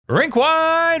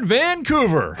Rink-wide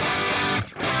Vancouver.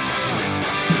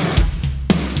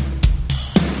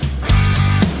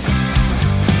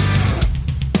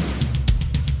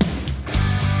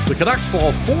 The Canucks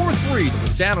fall 4-3 to the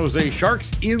San Jose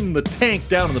Sharks in the tank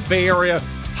down in the Bay Area.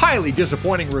 Highly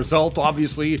disappointing result.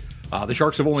 Obviously, the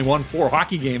Sharks have only won 4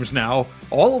 hockey games now,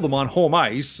 all of them on home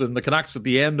ice, and the Canucks at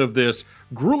the end of this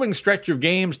grueling stretch of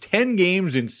games, 10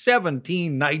 games in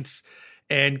 17 nights,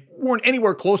 and weren't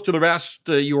anywhere close to the rest.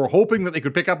 You were hoping that they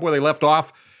could pick up where they left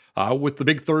off with the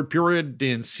big third period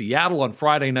in Seattle on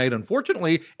Friday night,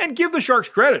 unfortunately, and give the Sharks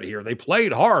credit here. They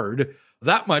played hard.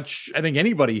 That much, I think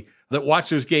anybody that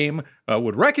watched this game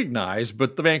would recognize,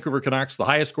 but the Vancouver Canucks, the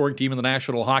highest scoring team in the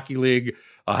National Hockey League,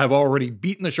 have already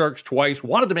beaten the Sharks twice,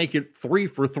 wanted to make it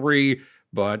 3-3,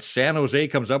 but San Jose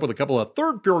comes up with a couple of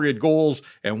third period goals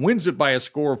and wins it by a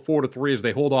score of 4-3 as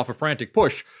they hold off a frantic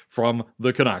push from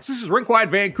the Canucks. This is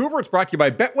Rink-wide Vancouver. It's brought to you by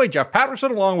Betway. Jeff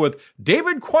Patterson along with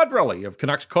David Quadrelli of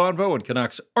Canucks Convo and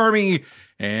Canucks Army.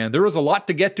 And there is a lot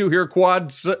to get to here,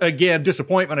 Quads. Again,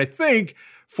 disappointment, I think,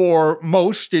 for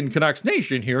most in Canucks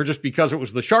Nation here, just because it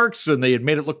was the Sharks and they had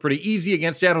made it look pretty easy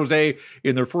against San Jose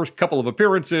in their first couple of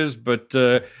appearances. But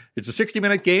it's a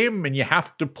 60-minute game, and you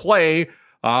have to play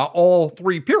all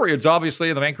 3 periods, obviously.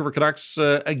 And the Vancouver Canucks,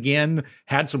 again,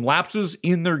 had some lapses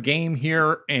in their game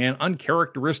here and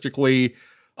uncharacteristically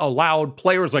allowed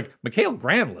players like Mikael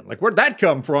Granlund, like where'd that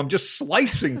come from, just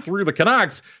slicing through the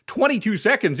Canucks 22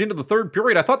 seconds into the third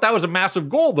period. I thought that was a massive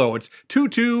goal, though. It's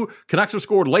 2-2. Canucks have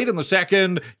scored late in the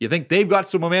second. You think they've got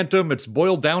some momentum. It's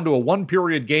boiled down to a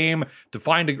 1-period game to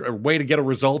find a way to get a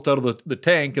result out of the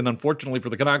tank. And unfortunately for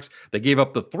the Canucks, they gave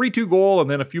up the 3-2 goal and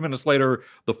then a few minutes later,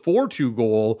 the 4-2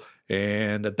 goal.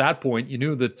 And at that point, you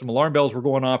knew that some alarm bells were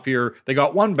going off here. They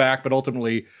got one back, but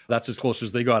ultimately that's as close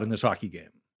as they got in this hockey game.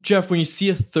 Jeff, when you see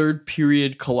a third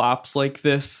period collapse like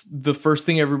this, the first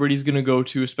thing everybody's going to go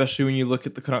to, especially when you look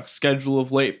at the Canucks schedule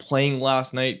of late, playing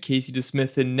last night, Casey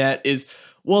DeSmith in net, is,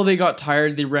 well, they got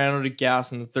tired, they ran out of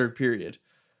gas in the third period.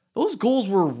 Those goals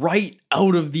were right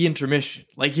out of the intermission.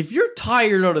 Like, if you're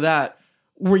tired out of that,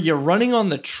 were you running on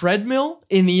the treadmill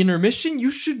in the intermission?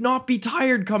 You should not be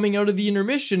tired coming out of the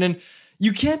intermission, and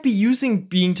you can't be using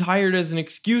being tired as an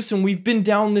excuse, and we've been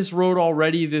down this road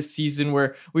already this season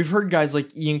where we've heard guys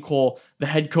like Ian Cole, the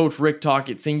head coach Rick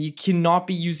Tocchet, saying you cannot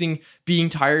be using being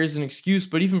tired as an excuse.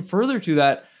 But even further to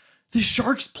that, the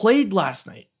Sharks played last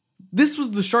night. This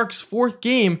was the Sharks' 4th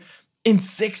game in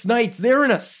 6 nights. They're in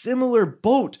a similar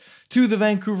boat to the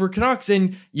Vancouver Canucks,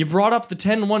 and you brought up the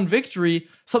 10-1 victory.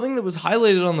 Something that was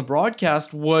highlighted on the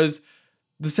broadcast was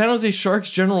the San Jose Sharks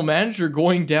general manager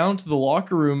going down to the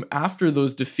locker room after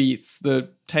those defeats, the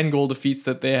 10-goal defeats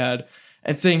that they had,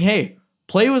 and saying, hey,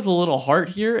 play with a little heart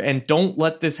here and don't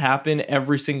let this happen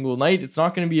every single night. It's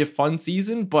not going to be a fun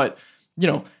season, but,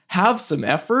 have some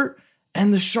effort.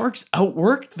 And the Sharks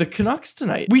outworked the Canucks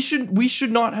tonight. We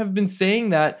should not have been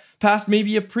saying that past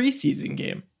maybe a preseason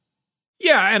game.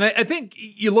 Yeah, and I think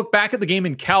you look back at the game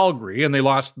in Calgary, and they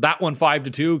lost that one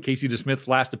 5-2. Casey DeSmith's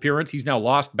last appearance. He's now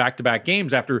lost back-to-back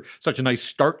games after such a nice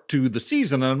start to the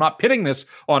season. And I'm not pitting this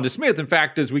on DeSmith. In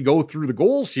fact, as we go through the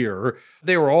goals here,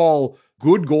 they were all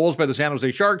good goals by the San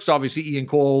Jose Sharks. Obviously, Ian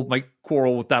Cole might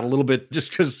quarrel with that a little bit just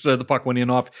because the puck went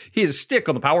in off his stick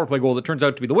on the power play goal that turns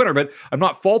out to be the winner. But I'm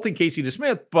not faulting Casey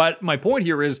DeSmith. But my point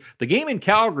here is the game in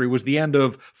Calgary was the end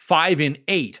of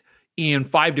 5-8. In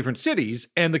 5 different cities,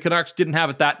 and the Canucks didn't have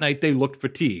it that night. They looked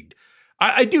fatigued.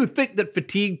 I do think that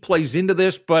fatigue plays into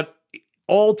this, but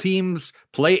all teams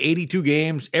play 82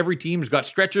 games. Every team's got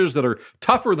stretches that are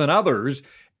tougher than others.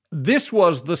 This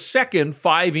was the second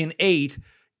 5-8,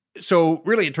 so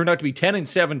really it turned out to be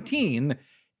 10-17,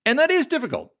 and that is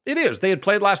difficult. It is. They had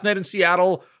played last night in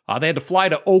Seattle. They had to fly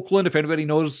to Oakland. If anybody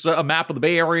knows a map of the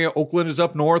Bay Area, Oakland is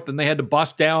up north, and they had to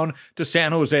bus down to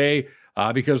San Jose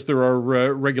because there are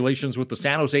regulations with the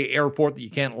San Jose airport that you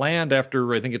can't land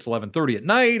after, I think it's 11:30 at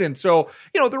night. And so,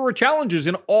 there were challenges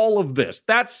in all of this.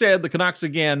 That said, the Canucks,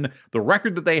 again, the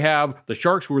record that they have, the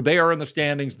Sharks were there in the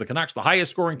standings, the Canucks, the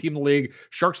highest scoring team in the league,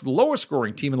 Sharks, the lowest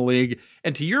scoring team in the league.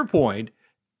 And to your point,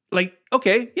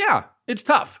 okay, yeah, it's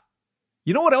tough.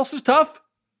 You know what else is tough?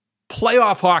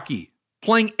 Playoff hockey.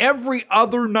 Playing every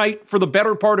other night for the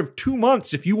better part of 2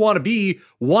 months. If you want to be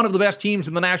one of the best teams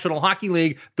in the National Hockey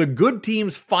League, the good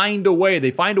teams find a way. They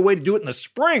find a way to do it in the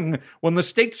spring when the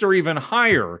stakes are even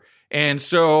higher. And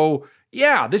so,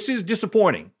 yeah, this is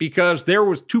disappointing because there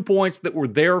was 2 points that were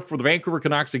there for the Vancouver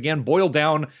Canucks, again, boiled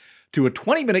down to a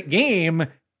 20-minute game.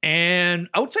 And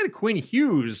outside of Quinn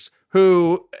Hughes,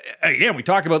 who, again, we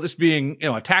talk about this being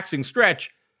a taxing stretch.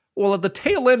 Well, at the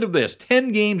tail end of this,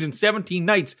 10 games in 17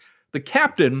 nights, the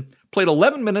captain played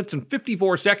 11 minutes and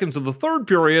 54 seconds of the third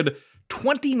period,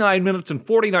 29 minutes and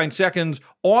 49 seconds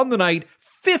on the night,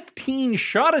 15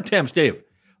 shot attempts, Dave.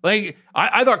 Like,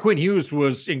 I thought Quinn Hughes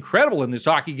was incredible in this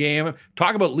hockey game.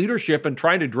 Talk about leadership and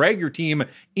trying to drag your team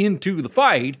into the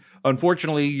fight.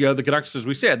 Unfortunately, the Canucks, as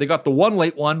we said, they got the one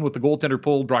late one with the goaltender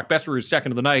pulled. Brock Besser is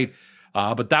second of the night.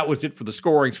 But that was it for the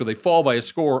scoring, so they fall by a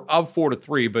score of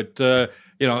 4-3. But,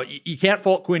 you can't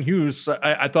fault Quinn Hughes.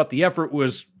 I thought the effort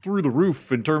was through the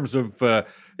roof in terms of,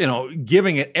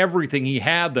 giving it everything he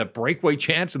had. That breakaway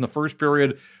chance in the first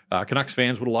period, Canucks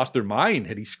fans would have lost their mind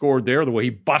had he scored there, the way he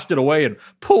busted away and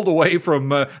pulled away from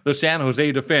the San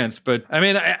Jose defense. But,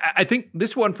 I think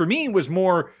this one for me was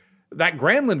more that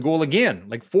Granlund goal again,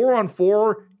 like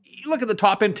 4-on-4. You look at the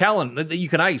top-end talent that you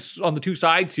can ice on the two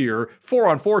sides here.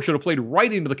 4-on-4 should have played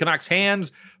right into the Canucks'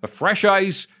 hands, a fresh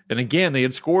ice. And again, they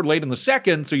had scored late in the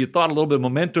second, so you thought a little bit of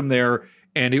momentum there.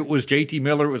 And it was JT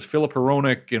Miller, it was Philip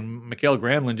Hronek, and Mikael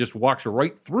Granlund just walks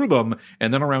right through them.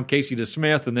 And then around Casey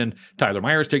DeSmith, and then Tyler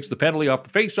Myers takes the penalty off the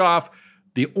faceoff.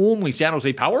 The only San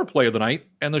Jose power play of the night,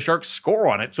 and the Sharks score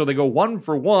on it. So they go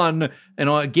 1-for-1. And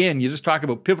again, you just talk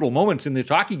about pivotal moments in this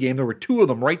hockey game. There were two of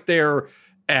them right there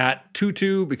at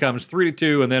 2-2, becomes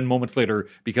 3-2, and then moments later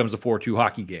becomes a 4-2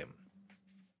 hockey game.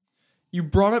 You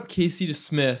brought up Casey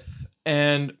DeSmith,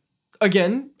 and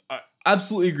again, I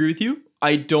absolutely agree with you.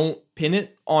 I don't pin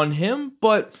it on him,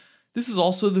 but this is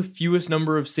also the fewest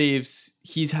number of saves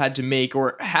he's had to make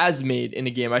or has made in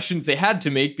a game. I shouldn't say had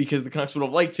to make because the Canucks would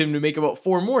have liked him to make about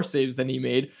 4 more saves than he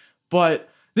made, but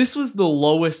this was the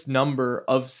lowest number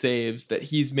of saves that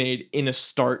he's made in a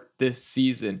start this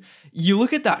season. You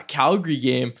look at that Calgary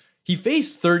game, he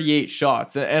faced 38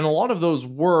 shots, and a lot of those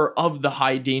were of the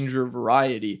high danger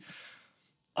variety,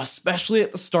 especially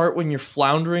at the start when you're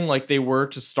floundering like they were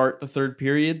to start the third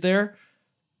period there.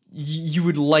 You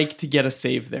would like to get a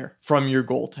save there from your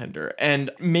goaltender. And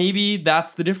maybe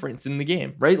that's the difference in the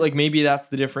game, right? Like maybe that's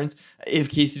the difference. If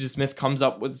Casey DeSmith comes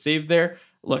up with a save there,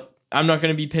 look, I'm not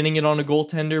going to be pinning it on a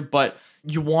goaltender, but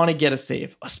you want to get a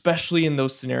save, especially in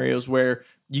those scenarios where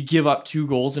you give up 2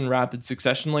 goals in rapid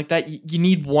succession like that. You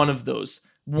need one of those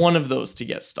to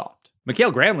get stopped.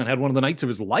 Mikael Granlund had one of the nights of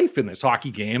his life in this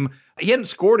hockey game. He hadn't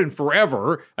scored in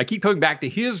forever. I keep coming back to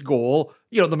his goal.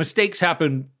 The mistakes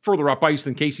happen further up ice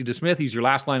than Casey DeSmith. He's your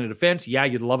last line of defense. Yeah,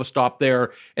 you'd love a stop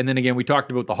there. And then again, we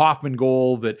talked about the Hoffman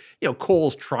goal that,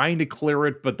 Cole's trying to clear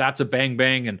it, but that's a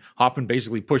bang-bang, and Hoffman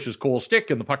basically pushes Cole's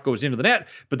stick and the puck goes into the net.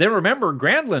 But then remember,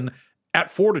 Granlund at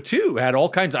 4-2 had all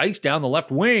kinds of ice down the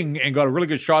left wing and got a really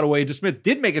good shot away. DeSmith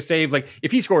did make a save. Like,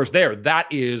 if he scores there, that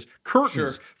is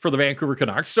curtains for the Vancouver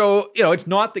Canucks. So, it's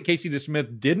not that Casey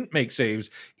DeSmith didn't make saves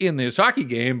in this hockey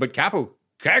game, but Kaapo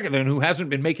Kähkönen, who hasn't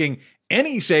been making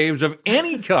any saves of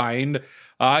any kind,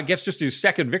 gets just his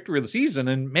second victory of the season.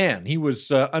 And man, he was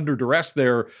under duress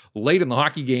there late in the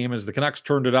hockey game as the Canucks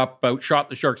turned it up, outshot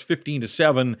the Sharks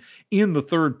 15-7 in the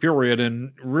third period.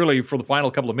 And really, for the final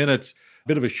couple of minutes, a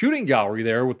bit of a shooting gallery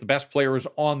there with the best players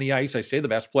on the ice. I say the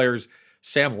best players.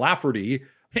 Sam Lafferty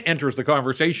enters the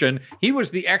conversation. He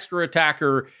was the extra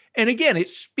attacker. And again,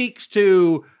 it speaks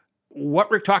to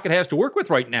what Rick Tocchet has to work with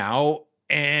right now.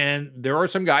 And there are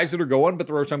some guys that are going, but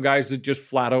there are some guys that just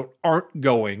flat out aren't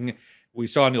going. We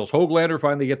saw Nils Höglander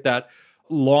finally get that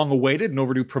long-awaited and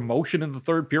overdue promotion in the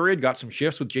third period, got some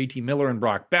shifts with JT Miller and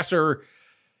Brock Besser.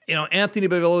 Anthony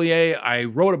Beauvillier, I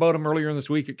wrote about him earlier in this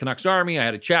week at Canucks Army. I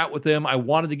had a chat with him. I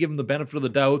wanted to give him the benefit of the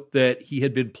doubt that he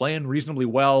had been playing reasonably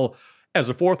well as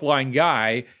a fourth-line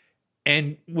guy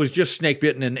and was just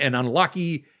snake-bitten and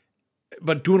unlucky,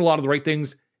 but doing a lot of the right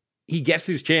things. He gets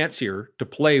his chance here to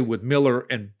play with Miller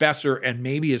and Besser, and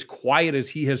maybe as quiet as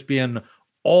he has been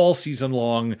all season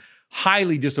long,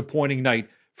 highly disappointing night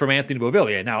from Anthony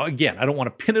Beauvillier. Now, again, I don't want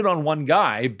to pin it on one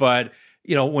guy, but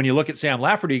when you look at Sam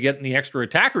Lafferty getting the extra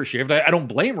attacker shift, I don't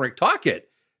blame Rick Tocchet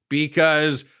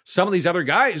because some of these other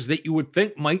guys that you would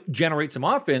think might generate some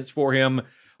offense for him,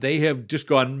 they have just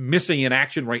gone missing in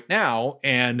action right now.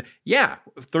 And yeah,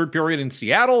 third period in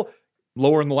Seattle,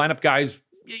 lower in the lineup guys,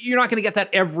 you're not going to get that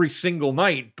every single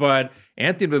night, but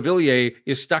Anthony Beauvillier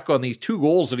is stuck on these 2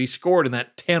 goals that he scored in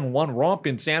that 10-1 romp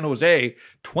in San Jose,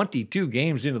 22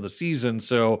 games into the season.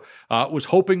 So was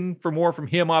hoping for more from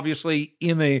him, obviously,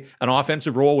 in an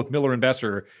offensive role with Miller and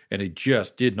Besser, and it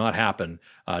just did not happen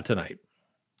tonight.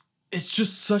 It's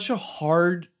just such a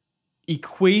hard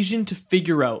equation to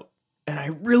figure out. And I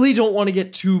really don't want to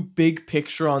get too big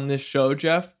picture on this show,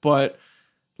 Jeff, but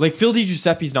like Phil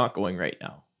DiGiuseppe's not going right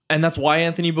now. And that's why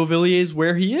Anthony Beauvillier is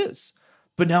where he is.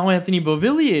 But now Anthony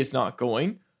Beauvillier is not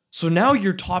going. So now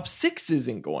your top 6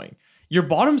 isn't going. Your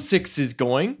bottom 6 is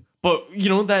going, But,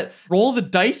 that roll the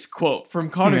dice quote from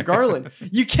Connor Garland,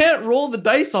 you can't roll the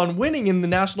dice on winning in the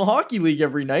National Hockey League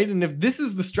every night. And if this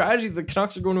is the strategy the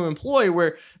Canucks are going to employ,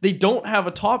 where they don't have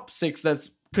a top six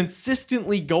that's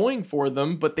consistently going for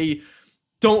them, but they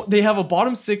have a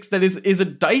bottom six that is a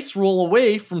dice roll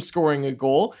away from scoring a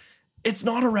goal, it's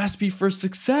not a recipe for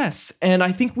success. And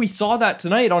I think we saw that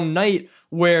tonight on a night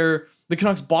where the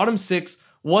Canucks bottom six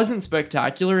wasn't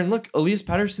spectacular. And look, Elias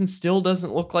Pettersson still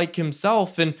doesn't look like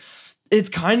himself. And it's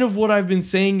kind of what I've been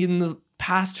saying in the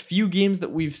past few games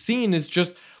that we've seen is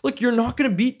just, look, you're not going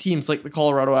to beat teams like the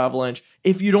Colorado Avalanche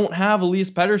if you don't have Elias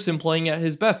Pettersson playing at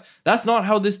his best. That's not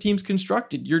how this team's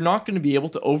constructed. You're not going to be able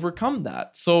to overcome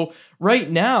that. So right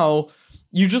now,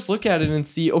 you just look at it and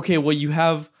see, okay, well, you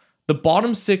have the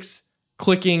bottom six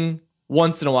clicking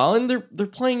once in a while, and they're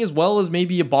playing as well as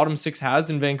maybe a bottom six has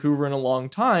in Vancouver in a long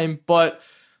time. But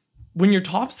when your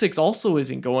top six also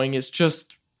isn't going, it's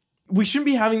just, we shouldn't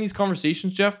be having these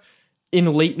conversations, Jeff,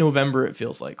 in late November, it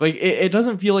feels like. Like, it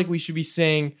doesn't feel like we should be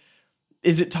saying,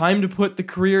 is it time to put the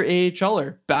career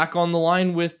AHLer back on the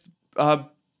line with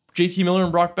JT Miller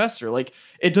and Brock Besser? Like,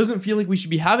 it doesn't feel like we should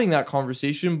be having that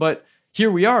conversation, but here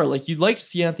we are. Like, you'd like to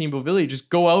see Anthony Beauvillier just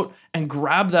go out and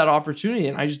grab that opportunity,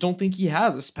 and I just don't think he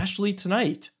has, especially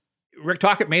tonight. Rick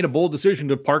Tocchet made a bold decision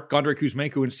to park Andrei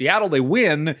Kuzmenko in Seattle. They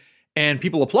win, and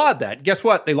people applaud that. Guess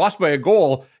what? They lost by a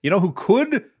goal. You know who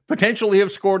could potentially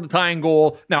have scored the tying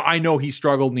goal? Now, I know he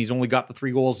struggled, and he's only got the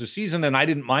 3 goals this season, and I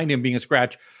didn't mind him being a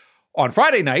scratch on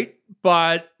Friday night,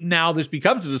 but now this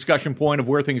becomes a discussion point of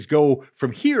where things go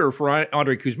from here for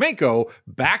Andrei Kuzmenko,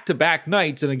 back-to-back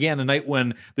nights, and again, a night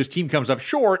when this team comes up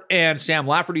short, and Sam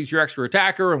Lafferty's your extra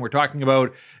attacker, and we're talking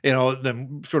about,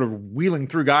 them sort of wheeling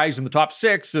through guys in the top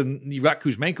 6, and you've got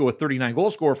Kuzmenko, a 39-goal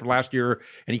scorer from last year,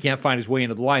 and he can't find his way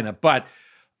into the lineup. But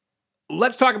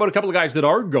let's talk about a couple of guys that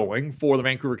are going for the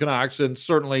Vancouver Canucks, and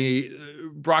certainly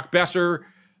Brock Besser,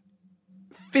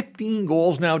 15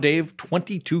 goals now, Dave,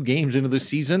 22 games into this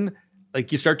season.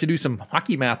 Like, you start to do some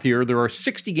hockey math here. There are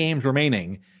 60 games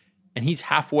remaining, and he's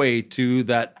halfway to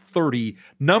that 30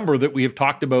 number that we have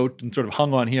talked about and sort of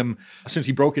hung on him since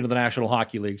he broke into the National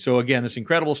Hockey League. So again, this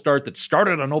incredible start that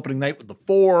started on opening night with the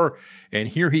 4, and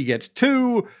here he gets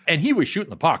 2, and he was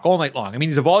shooting the puck all night long. I mean,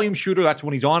 he's a volume shooter. That's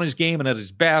when he's on his game and at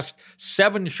his best.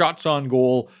 7 shots on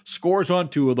goal, scores on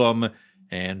 2 of them,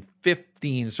 and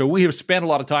 15. So we have spent a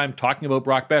lot of time talking about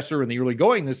Brock Besser in the early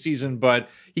going this season, but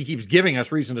he keeps giving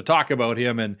us reason to talk about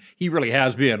him, and he really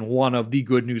has been one of the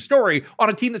good news story on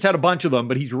a team that's had a bunch of them,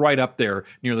 but he's right up there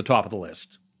near the top of the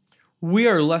list. We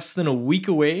are less than a week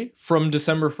away from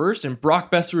December 1st, and Brock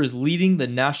Besser is leading the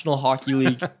National Hockey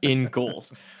League in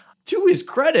goals. To his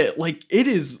credit, it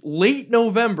is late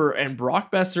November, and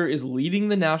Brock Besser is leading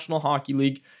the National Hockey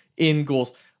League in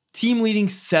goals. Team leading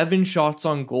 7 shots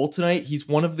on goal tonight. He's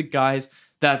one of the guys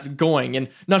that's going. And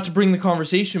not to bring the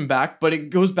conversation back, but it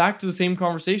goes back to the same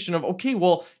conversation of, okay,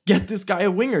 well, get this guy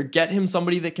a winger. Get him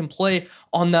somebody that can play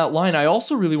on that line. I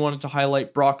also really wanted to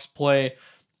highlight Brock's play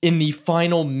in the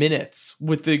final minutes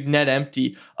with the net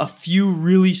empty. A few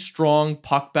really strong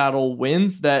puck battle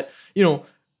wins that,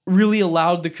 really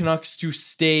allowed the Canucks to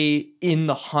stay in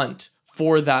the hunt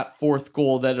for that 4th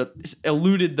goal that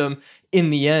eluded them in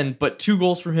the end. But 2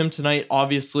 goals from him tonight,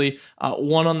 obviously,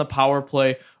 1 on the power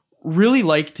play. Really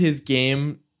liked his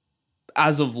game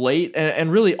as of late,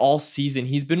 and really all season.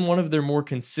 He's been one of their more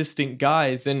consistent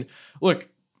guys. And look,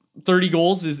 30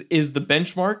 goals is the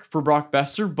benchmark for Brock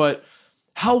Besser, but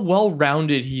how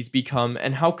well-rounded he's become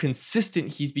and how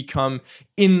consistent he's become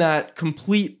in that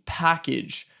complete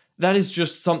package, that is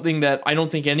just something that I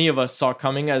don't think any of us saw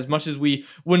coming, as much as we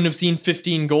wouldn't have seen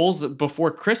 15 goals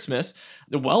before Christmas,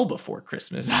 well before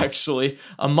Christmas, actually,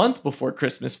 a month before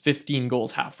Christmas, 15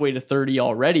 goals, halfway to 30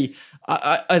 already.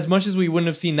 As much as we wouldn't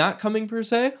have seen that coming per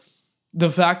se,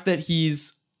 the fact that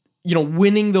he's,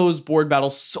 winning those board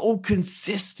battles so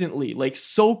consistently,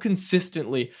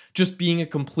 just being a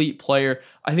complete player,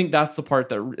 I think that's the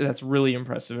part that's really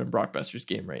impressive in Brock Besser's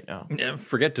game right now. Yeah,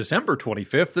 forget December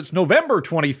 25th. It's November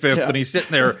 25th, and he's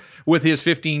sitting there with his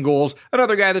 15 goals.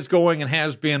 Another guy that's going and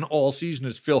has been all season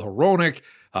is Phil Hronek.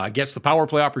 Gets the power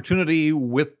play opportunity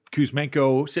with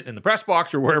Kuzmenko sitting in the press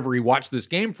box or wherever he watched this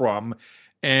game from,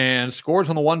 and scores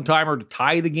on the one-timer to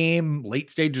tie the game late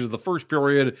stages of the first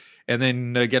period, and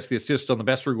then gets the assist on the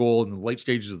Besser goal in the late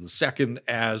stages of the second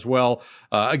as well.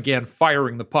 Again,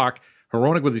 firing the puck.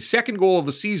 Hronek with his 2nd goal of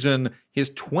the season, his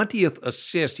 20th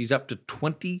assist. He's up to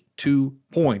 22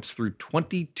 points through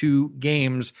 22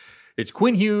 games. It's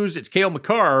Quinn Hughes, it's Cale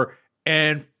Makar,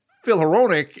 and Phil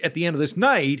Hronek at the end of this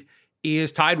night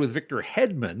is tied with Victor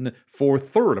Hedman for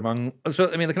third among.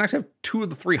 So, I mean, the Canucks have two of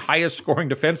the three highest scoring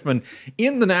defensemen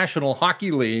in the National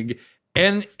Hockey League.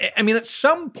 And, I mean, at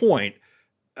some point,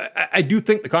 I do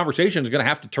think the conversation is going to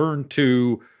have to turn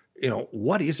to,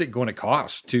 what is it going to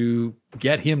cost to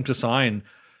get him to sign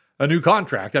a new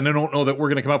contract? And I don't know that we're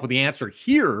going to come up with the answer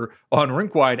here on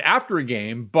Rinkwide after a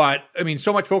game, but I mean,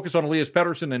 so much focus on Elias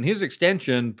Pettersson and his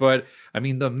extension, but I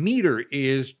mean, the meter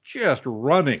is just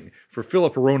running for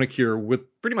Filip Hronek here with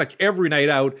pretty much every night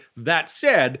out. That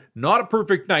said, not a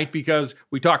perfect night because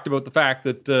we talked about the fact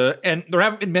that, and there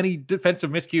haven't been many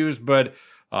defensive miscues, but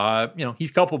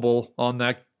he's culpable on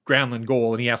that Granlund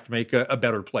goal and he has to make a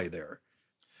better play there.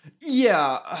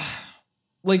 Yeah.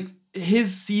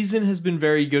 His season has been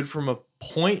very good from a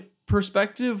point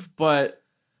perspective, but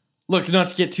look, not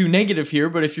to get too negative here,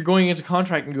 but if you're going into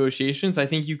contract negotiations, I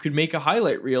think you could make a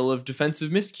highlight reel of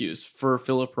defensive miscues for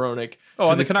Filip Hronek.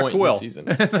 Oh, and the Canucks will.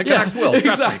 The Canucks will.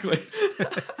 Exactly.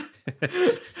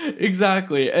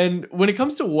 Exactly. And when it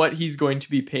comes to what he's going to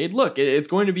be paid, look, it's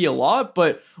going to be a lot,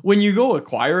 but when you go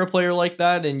acquire a player like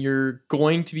that and you're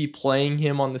going to be playing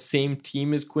him on the same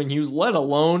team as Quinn Hughes, let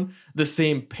alone the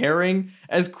same pairing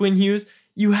as Quinn Hughes,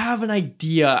 you have an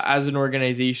idea as an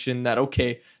organization that,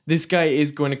 okay, this guy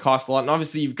is going to cost a lot. And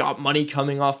obviously you've got money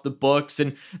coming off the books.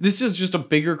 And this is just a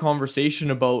bigger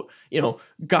conversation about,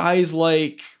 guys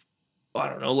like, I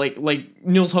don't know, like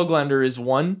Nils Höglander is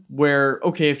one where,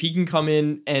 okay, if he can come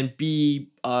in and be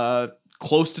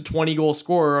close to 20 goal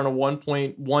scorer on a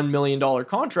 $1.1 million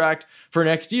contract for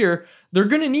next year, they're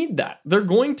going to need that. They're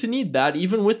going to need that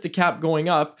even with the cap going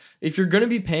up. If you're going to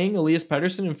be paying Elias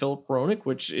Pettersson and Filip Hronek,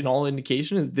 which in all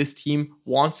indication is this team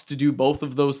wants to do both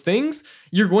of those things,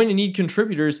 you're going to need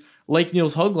contributors like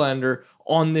Nils Höglander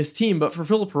on this team. But for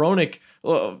Filip Hronek,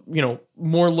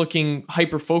 more looking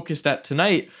hyper-focused at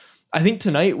tonight, I think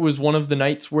tonight was one of the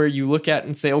nights where you look at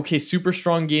and say, okay, super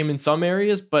strong game in some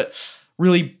areas, but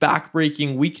really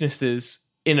backbreaking weaknesses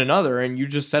in another. And you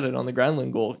just said it on the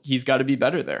Granlund goal. He's got to be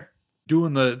better there.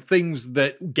 Doing the things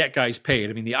that get guys paid.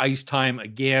 I mean, the ice time,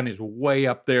 again, is way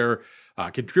up there.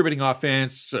 Contributing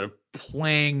offense,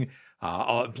 playing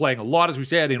a lot, as we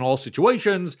said, in all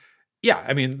situations. Yeah,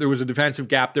 I mean, there was a defensive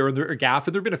gap there, and there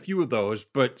have been a few of those,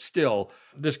 but still,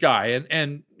 this guy,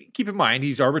 and keep in mind,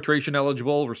 he's arbitration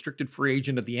eligible, restricted free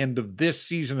agent at the end of this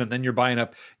season, and then you're buying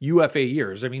up UFA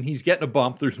years. I mean, he's getting a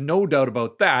bump. There's no doubt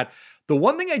about that. The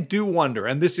one thing I do wonder,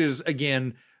 and this is,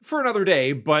 again, for another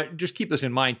day, but just keep this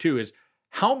in mind too, is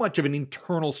how much of an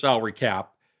internal salary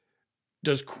cap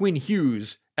does Quinn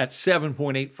Hughes at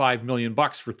 $7.85 million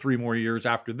for 3 more years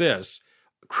after this?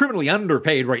 Criminally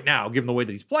underpaid right now, given the way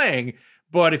that he's playing.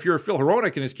 But if you're Phil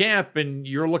Hronek in his camp and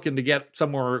you're looking to get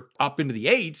somewhere up into the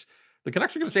 8s, the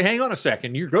Canucks are going to say, hang on a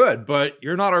second, you're good, but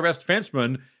you're not our best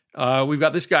defenseman. We've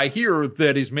got this guy here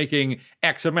that is making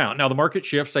X amount. Now, the market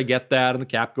shifts, I get that, and the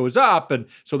cap goes up, and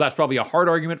so that's probably a hard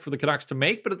argument for the Canucks to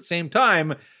make, but at the same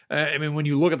time, when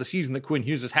you look at the season that Quinn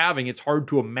Hughes is having, it's hard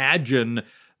to imagine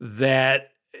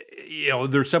that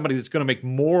there's somebody that's going to make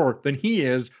more than he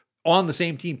is on the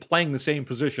same team playing the same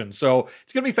position. So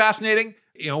it's going to be fascinating.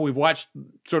 We've watched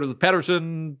sort of the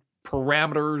Pettersson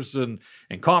parameters and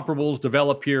comparables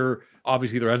develop here.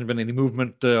 Obviously, there hasn't been any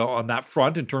movement on that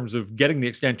front in terms of getting the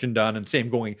extension done, and same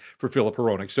going for Filip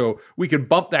Hronek. So we can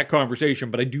bump that conversation,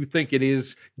 but I do think it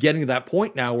is getting to that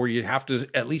point now where you have to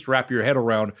at least wrap your head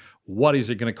around what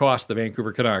is it going to cost the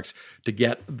Vancouver Canucks to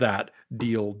get that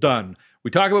deal done.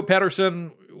 We talk about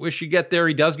Pettersson. Wish you get there.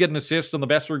 He does get an assist on the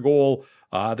Besser goal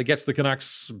that gets the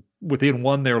Canucks within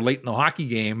 1 there late in the hockey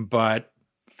game, but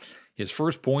his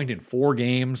first point in 4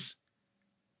 games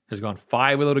has gone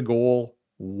 5 without a goal,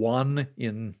 1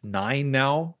 in 9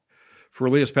 now for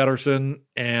Elias Pettersson,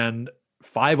 and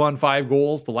 5-on-5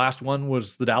 goals. The last one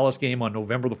was the Dallas game on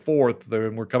November the 4th,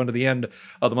 and we're coming to the end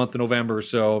of the month of November.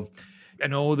 So I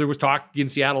know there was talk in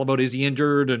Seattle about is he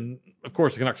injured, and of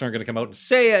course the Canucks aren't going to come out and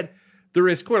say it. There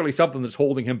is clearly something that's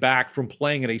holding him back from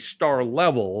playing at a star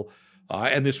level.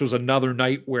 And this was another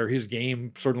night where his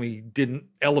game certainly didn't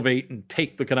elevate and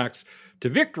take the Canucks to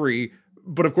victory.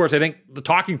 But of course, I think the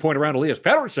talking point around Elias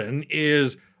Pettersson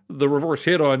is the reverse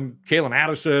hit on Kalen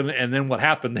Addison and then what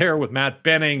happened there with Matt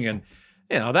Benning. And,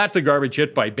 that's a garbage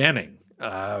hit by Benning.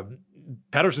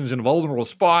 Pettersson's in a vulnerable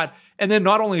spot. And then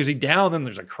not only is he down, then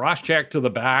there's a cross-check to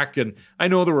the back. And I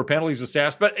know there were penalties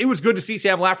assessed, but it was good to see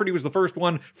Sam Lafferty was the first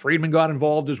one. Friedman got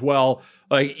involved as well.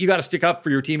 You got to stick up for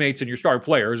your teammates and your star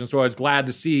players. And so I was glad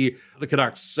to see the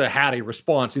Canucks had a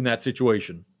response in that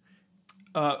situation.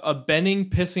 A Benning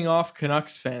pissing off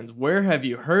Canucks fans. Where have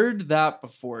you heard that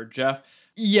before, Jeff?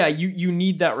 Yeah, you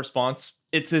need that response.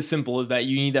 It's as simple as that.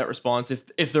 You need that response.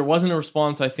 If there wasn't a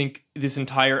response, I think this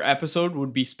entire episode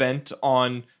would be spent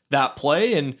on that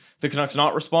play and the Canucks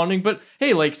not responding. But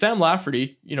hey, like Sam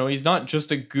Lafferty, he's not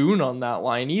just a goon on that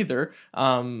line either.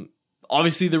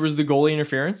 Obviously, there was the goalie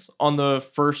interference on the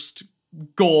first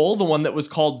goal, the one that was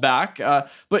called back.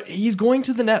 But he's going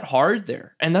to the net hard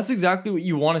there. And that's exactly what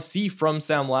you want to see from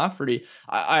Sam Lafferty.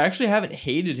 I actually haven't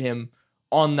hated him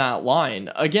on that line.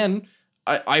 Again,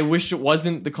 I wish it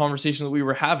wasn't the conversation that we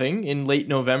were having in late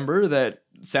November that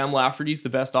Sam Lafferty's the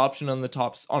best option on the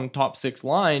top six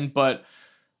line. But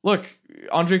look,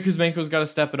 Andrei Kuzmenko's got to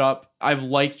step it up. I've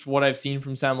liked what I've seen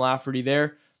from Sam Lafferty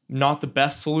there. Not the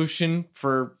best solution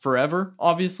for forever,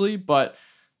 obviously, but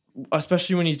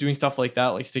especially when he's doing stuff like that,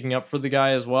 like sticking up for the guy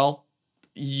as well,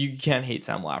 you can't hate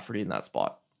Sam Lafferty in that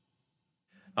spot.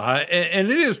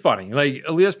 And it is funny. Like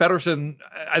Elias Pettersson,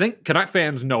 I think Canuck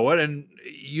fans know it, and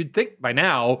you'd think by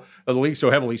now the league's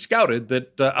so heavily scouted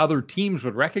that other teams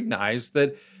would recognize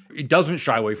that he doesn't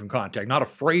shy away from contact, not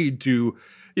afraid to,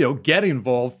 get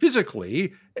involved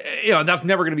physically. That's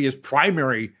never going to be his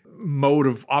primary mode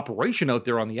of operation out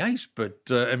there on the ice. But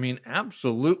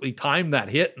absolutely time that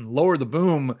hit and lower the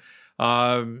boom.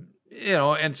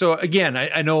 And so again,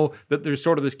 I know that there's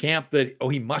sort of this camp that,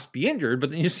 he must be injured, but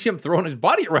then you see him throwing his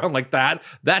body around like that.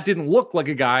 That didn't look like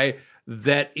a guy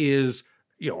that is,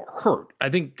 hurt. I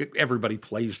think everybody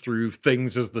plays through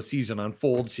things as the season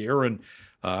unfolds here. And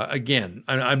again,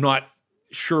 I'm not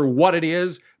sure what it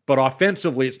is, but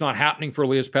offensively, it's not happening for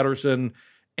Elias Pettersson.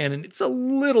 And it's a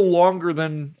little longer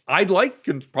than I'd like,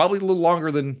 and probably a little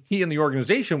longer than he and the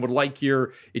organization would like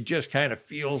here. It just kind of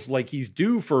feels like he's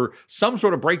due for some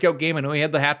sort of breakout game. I know he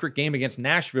had the hat-trick game against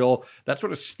Nashville. That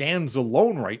sort of stands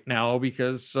alone right now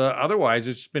because otherwise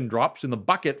it's been drops in the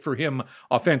bucket for him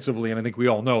offensively. And I think we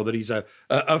all know that he's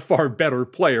a far better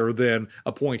player than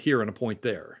a point here and a point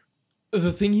there.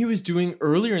 The thing he was doing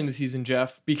earlier in the season,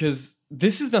 Jeff, because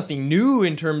this is nothing new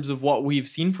in terms of what we've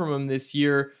seen from him this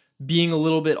year, being a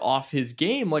little bit off his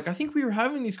game. Like, I think we were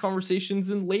having these conversations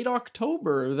in late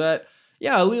October that,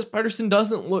 Elias Pettersson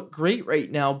doesn't look great right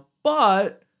now,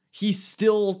 but he's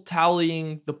still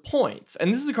tallying the points.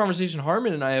 And this is a conversation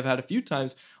Harmon and I have had a few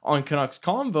times on Canucks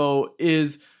Convo,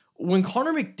 is when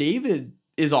Connor McDavid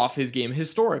is off his game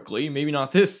historically, maybe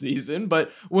not this season,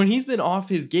 but when he's been off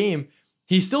his game,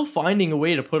 he's still finding a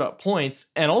way to put up points.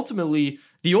 And ultimately,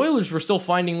 the Oilers were still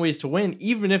finding ways to win,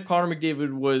 even if Connor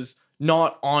McDavid was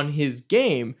not on his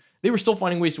game. They were still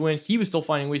finding ways to win. He was still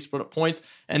finding ways to put up points.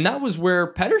 And that was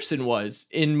where Pettersson was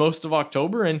in most of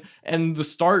October and the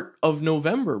start of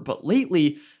November. But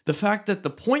lately, the fact that the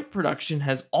point production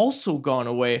has also gone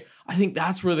away, I think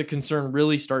that's where the concern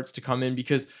really starts to come in,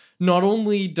 because not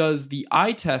only does the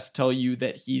eye test tell you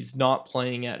that he's not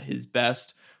playing at his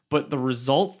best, but the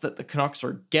results that the Canucks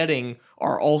are getting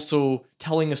are also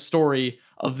telling a story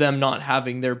of them not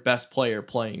having their best player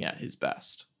playing at his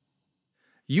best.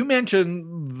 You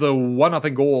mentioned the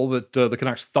 1-0 goal that the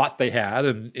Canucks thought they had,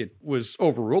 and it was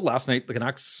overruled last night. The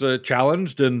Canucks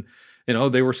challenged, and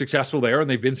they were successful there, and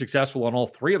they've been successful on all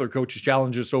three of their coaches'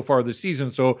 challenges so far this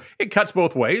season. So it cuts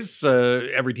both ways.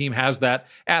 Every team has that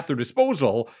at their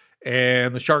disposal,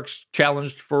 and the Sharks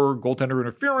challenged for goaltender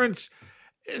interference.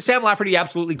 Sam Lafferty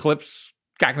absolutely clips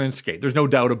Kakanen's skate. There's no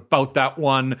doubt about that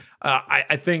one.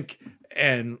 I think,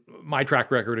 and my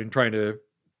track record in trying to,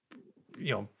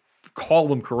 call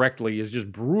them correctly is just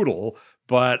brutal,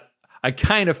 but I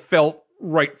kind of felt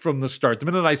right from the start. The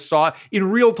minute I saw it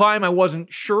in real time, I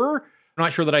wasn't sure. I'm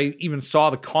not sure that I even saw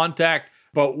the contact,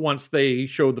 but once they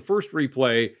showed the first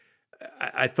replay,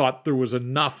 I thought there was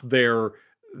enough there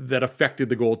that affected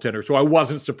the goaltender. So I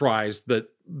wasn't surprised that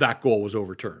that goal was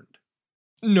overturned.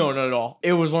 No, not at all.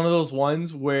 It was one of those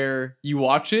ones where you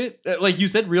watch it, like you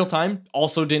said, real time,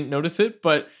 also didn't notice it,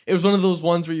 but it was one of those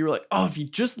ones where you were like, if he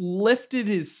just lifted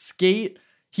his skate,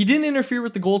 he didn't interfere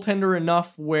with the goaltender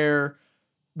enough where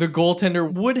the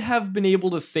goaltender would have been able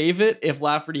to save it if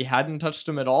Lafferty hadn't touched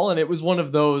him at all. And it was one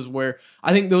of those where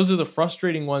I think those are the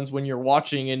frustrating ones when you're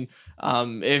watching. And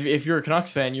if you're a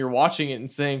Canucks fan, you're watching it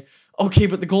and saying, okay,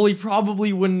 but the goalie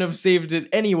probably wouldn't have saved it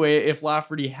anyway if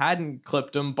Lafferty hadn't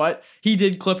clipped him, but he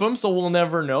did clip him, so we'll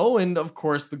never know. And of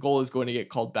course, the goal is going to get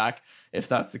called back if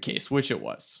that's the case, which it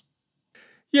was.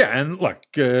 Yeah, and look,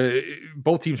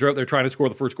 both teams are out there trying to score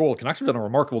the first goal. Canucks have done a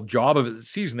remarkable job of it this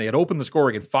season. They had opened the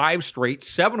scoring in 5 straight,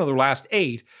 7 of their last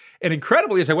 8. And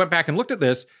incredibly, as I went back and looked at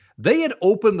this, they had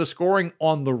opened the scoring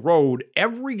on the road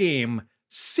every game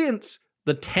since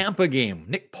the Tampa game.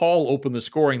 Nick Paul opened the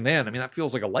scoring then. I mean, that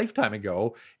feels like a lifetime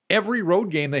ago. every road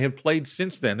game they had played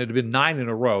since then. It had been 9 in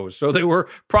a row. So they were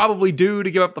probably due to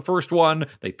give up the first one.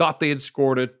 They thought they had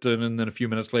scored it. And then a few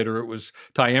minutes later, it was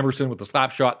Ty Emerson with the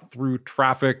slap shot through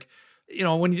traffic.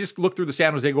 When you just look through the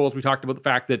San Jose goals, we talked about the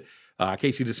fact that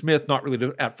Casey DeSmith not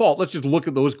really at fault. Let's just look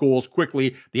at those goals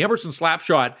quickly. The Emerson slap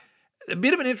shot, a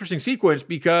bit of an interesting sequence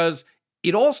because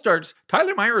it all starts,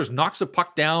 Tyler Myers knocks a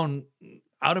puck down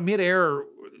out of midair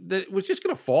that was just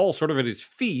going to fall sort of at his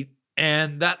feet,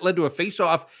 and that led to a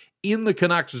face-off in the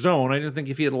Canucks zone. I didn't think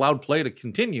if he had allowed play to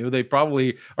continue, they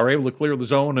probably are able to clear the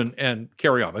zone and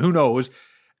carry on. But who knows?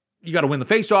 You got to win the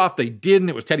face-off. They didn't.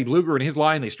 It was Teddy Bluger and his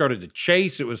line. They started to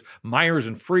chase. It was Myers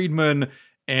and Friedman,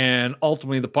 and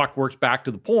ultimately the puck works back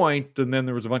to the point, and then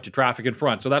there was a bunch of traffic in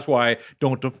front. So that's why I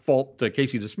don't default to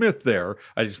Casey DeSmith there.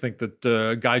 I just think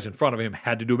that guys in front of him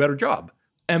had to do a better job.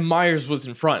 And Myers was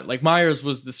in front. Like, Myers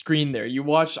was the screen there. You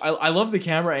watch, I love the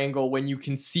camera angle when you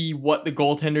can see what the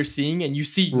goaltender's seeing and you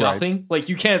see nothing. Right. Like,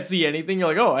 you can't see anything.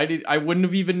 You're like, oh, I wouldn't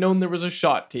have even known there was a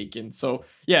shot taken. So,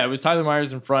 yeah, it was Tyler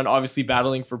Myers in front, obviously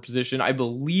battling for position. I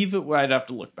believe it, I'd have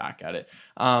to look back at it.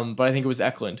 But I think it was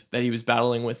Eklund that he was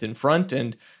battling with in front.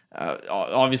 And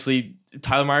obviously,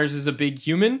 Tyler Myers is a big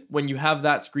human. When you have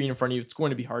that screen in front of you, it's going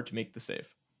to be hard to make the save.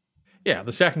 Yeah,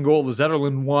 the second goal, the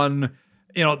Zetterlund one,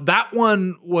 that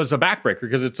one was a backbreaker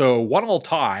because it's a 1-1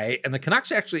 tie, and the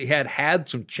Canucks actually had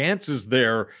some chances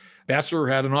there. Besser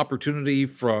had an opportunity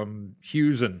from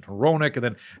Hughes and Hronek, and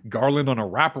then Garland on a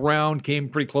wraparound came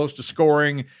pretty close to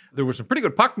scoring. There was some pretty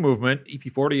good puck movement,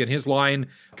 EP40 and his line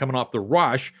coming off the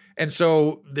rush, and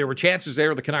so there were chances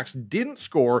there. The Canucks didn't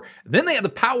score. Then they had the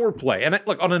power play, and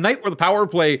look, on a night where the power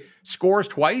play scores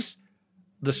twice,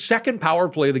 the second power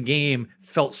play of the game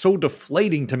felt so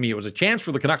deflating to me. It was a chance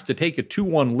for the Canucks to take a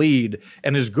 2-1 lead,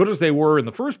 and as good as they were in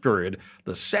the first period,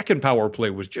 the second power play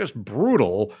was just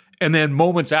brutal. And then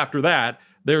moments after that,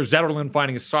 there's Zetterlund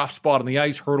finding a soft spot on the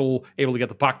ice, Hurdle able to get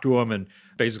the puck to him, and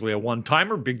basically a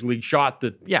one-timer, big league shot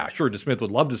that, yeah, sure, DeSmith would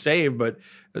love to save, but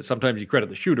sometimes you credit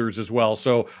the shooters as well.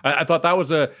 So I thought that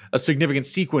was a significant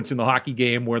sequence in the hockey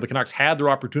game where the Canucks had their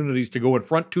opportunities to go in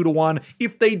front 2-1.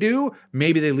 If they do,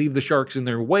 maybe they leave the Sharks in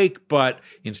their wake, but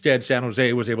instead San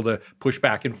Jose was able to push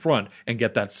back in front and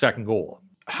get that second goal.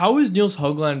 How is Nils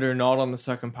Höglander not on the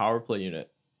second power play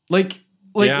unit?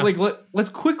 Let's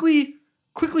quickly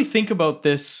think about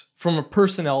this from a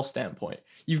personnel standpoint.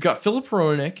 You've got Filip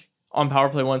Hronek on power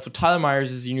play 1, so Tyler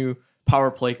Myers is your new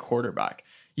power play quarterback.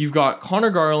 You've got Connor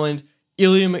Garland,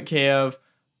 Ilya Mikheyev,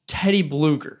 Teddy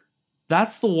Bluger.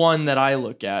 That's the one that I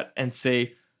look at and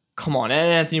say, come on, and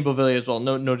Anthony Beauvillier as well.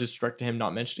 No disrespect to him,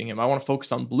 not mentioning him. I want to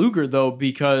focus on Bluger, though,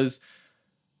 because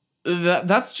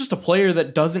that's just a player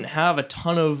that doesn't have a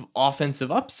ton of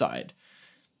offensive upside.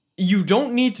 You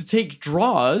don't need to take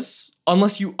draws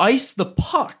unless you ice the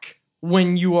puck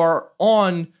when you are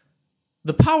on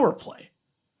the power play.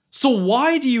 So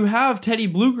why do you have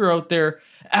Teddy Bluger out there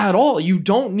at all? You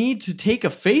don't need to take a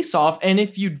face-off, and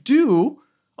if you do,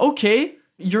 okay,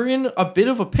 you're in a bit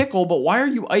of a pickle, but why are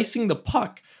you icing the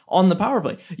puck on the power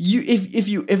play?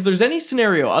 If there's any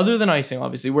scenario other than icing,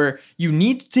 obviously, where you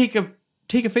need to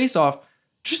take a face-off,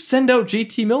 just send out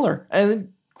JT Miller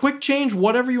and quick change,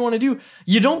 whatever you want to do.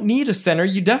 You don't need a center.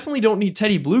 You definitely don't need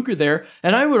Teddy Bluger there,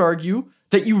 and I would argue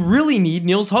that you really need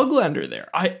Nils Höglander there.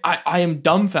 I am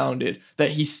dumbfounded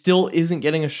that he still isn't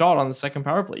getting a shot on the second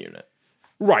power play unit.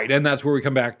 Right, and that's where we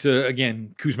come back to,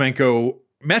 again, Kuzmenko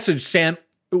message sent.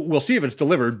 We'll see if it's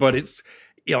delivered, but it's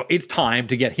time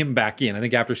to get him back in. I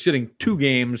think after sitting 2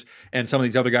 games and some of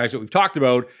these other guys that we've talked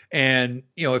about, and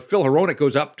if Phil Hronek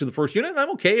goes up to the first unit,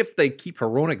 I'm okay if they keep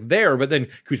Hronek there, but then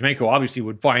Kuzmenko obviously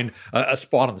would find a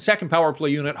spot on the second power play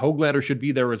unit. Höglander should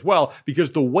be there as well,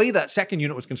 because the way that second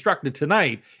unit was constructed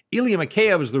tonight, Ilya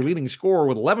Mikheyev is their leading scorer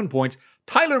with 11 points.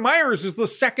 Tyler Myers is the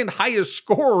second highest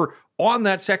scorer on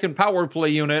that second power play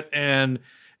unit, and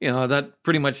that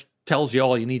pretty much tells you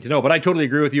all you need to know. But I totally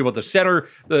agree with you about the center,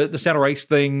 the center ice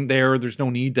thing there. There's no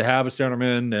need to have a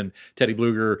centerman, and Teddy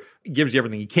Bluger gives you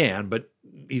everything he can, but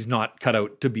he's not cut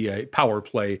out to be a power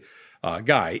play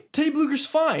guy. Teddy Bluger's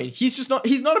fine. He's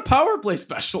not a power play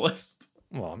specialist.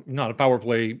 Well, not a power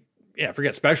play. Yeah,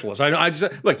 forget specialist. I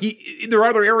just look. There are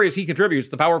other areas he contributes.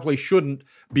 The power play shouldn't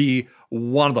be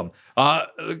one of them.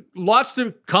 Lots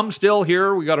to come still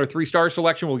here. We got our 3-star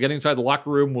selection. We'll get inside the locker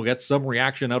room. We'll get some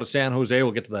reaction out of San Jose.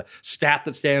 We'll get to the stat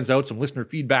that stands out, some listener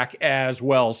feedback as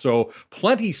well. So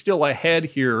plenty still ahead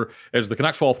here as the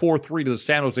Canucks fall 4-3 to the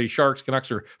San Jose Sharks.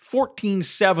 Canucks are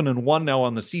 14-7-1 now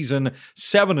on the season,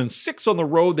 7-6 on the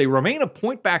road. They remain a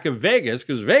point back of Vegas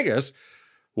because Vegas,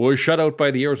 was shut out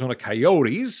by the Arizona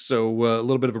Coyotes, so a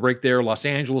little bit of a break there. Los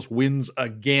Angeles wins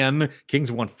again. Kings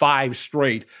have won 5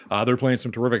 straight. They're playing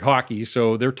some terrific hockey,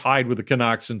 so they're tied with the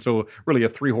Canucks, and so really a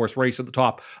 3-horse race at the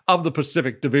top of the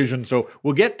Pacific Division. So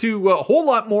we'll get to a whole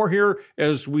lot more here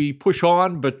as we push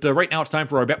on, but right now it's time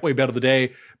for our Betway Bet of the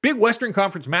Day. Big Western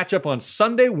Conference matchup on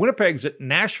Sunday. Winnipeg's at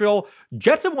Nashville.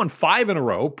 Jets have won 5 in a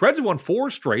row. Preds have won 4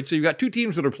 straight, so you've got 2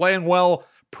 teams that are playing well.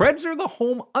 Preds are the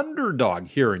home underdog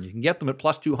here, and you can get them at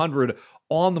plus 200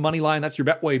 on the money line. That's your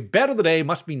Betway Bet of the Day.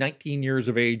 Must be 19 years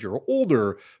of age or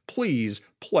older. Please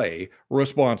play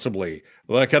responsibly.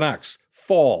 The Canucks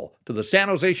fall to the San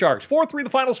Jose Sharks. 4-3 the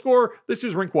final score. This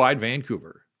is Rink-Wide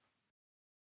Vancouver.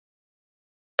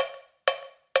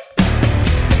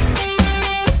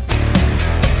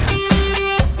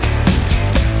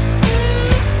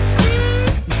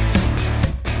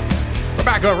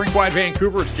 Back on Rink-Wide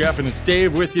Vancouver, it's Jeff and it's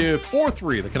Dave with you.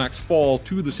 4-3, the Canucks fall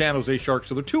to the San Jose Sharks.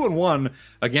 So they're 2-1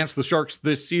 against the Sharks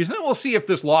this season. And we'll see if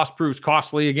this loss proves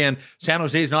costly. Again, San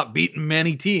Jose's not beaten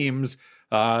many teams.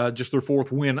 Just their 4th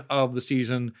win of the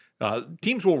season.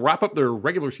 Teams will wrap up their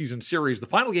regular season series. The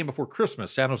final game before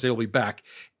Christmas, San Jose will be back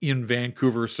in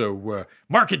Vancouver. So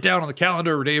mark it down on the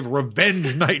calendar, Dave.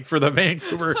 Revenge night for the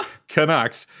Vancouver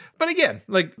Canucks. But again,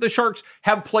 like the Sharks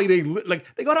have played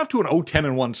they got off to an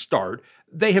 0-10-1 start.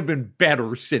 They have been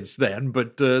better since then,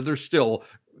 but they're still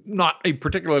not a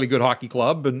particularly good hockey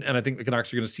club, and I think the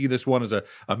Canucks are going to see this one as a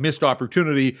missed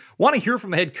opportunity. Want to hear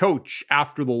from the head coach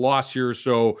after the loss here,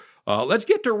 so let's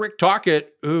get to Rick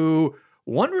Tocchet, who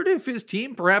wondered if his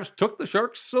team perhaps took the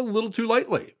Sharks a little too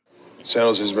lightly. San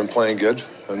Jose's been playing good,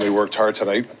 and they worked hard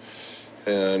tonight,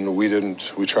 and we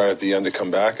didn't. We tried at the end to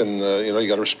come back, and you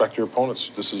got to respect your opponents.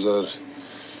 This is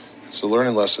it's a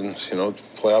learning lesson.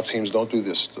 Playoff teams don't do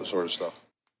this sort of stuff.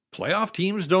 Playoff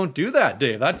teams don't do that,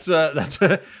 Dave. That's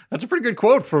a pretty good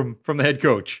quote from the head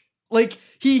coach. Like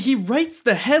he writes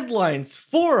the headlines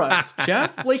for us,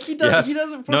 Jeff. Like he does. Yes. He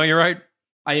doesn't. No, you're right.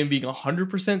 I am being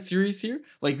 100% serious here.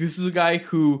 Like this is a guy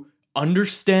who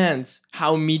understands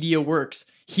how media works.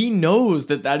 He knows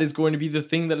that is going to be the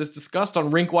thing that is discussed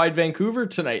on Rink-Wide Vancouver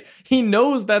tonight. He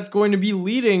knows that's going to be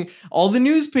leading all the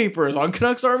newspapers on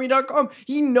CanucksArmy.com.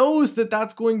 He knows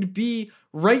that's going to be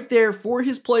right there for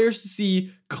his players to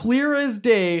see, clear as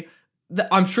day.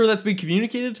 I'm sure that's been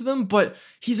communicated to them, but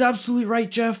he's absolutely right,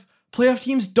 Jeff. Playoff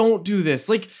teams don't do this.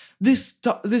 Like this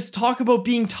talk about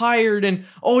being tired and,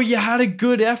 oh, you had a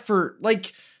good effort.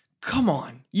 Like, come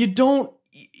on. You don't,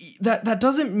 that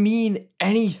doesn't mean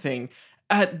anything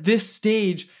at this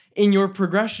stage in your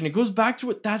progression. It goes back to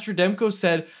what Thatcher Demko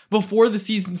said before the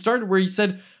season started, where he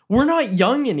said, we're not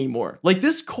young anymore. Like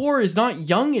this core is not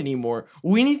young anymore.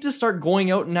 We need to start going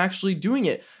out and actually doing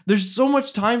it. There's so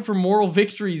much time for moral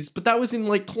victories, but that was in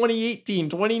like 2018,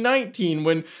 2019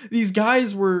 when these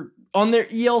guys were on their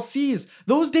ELCs.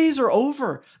 Those days are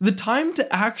over. The time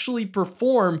to actually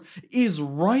perform is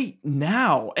right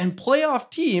now. And playoff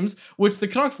teams, which the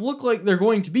Canucks look like they're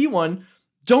going to be one,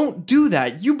 don't do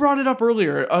that. You brought it up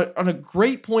earlier on a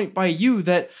great point by you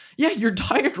that, yeah, you're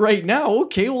tired right now.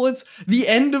 Okay, well, it's the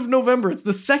end of November. It's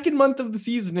the 2nd month of the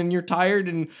season and you're tired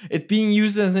and it's being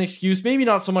used as an excuse. Maybe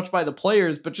not so much by the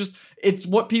players, but just it's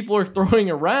what people are throwing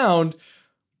around.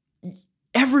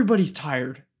 Everybody's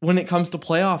tired when it comes to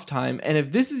playoff time. And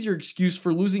if this is your excuse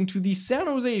for losing to the San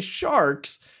Jose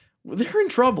Sharks, they're in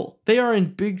trouble. They are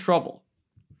in big trouble.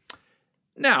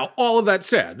 Now, all of that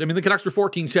said, I mean, the Canucks are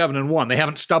 14-7-1. They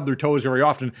haven't stubbed their toes very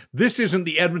often. This isn't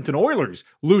the Edmonton Oilers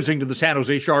losing to the San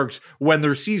Jose Sharks when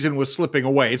their season was slipping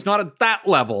away. It's not at that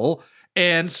level.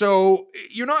 And so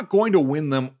you're not going to win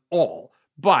them all.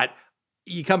 But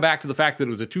you come back to the fact that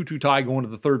it was a 2-2 tie going to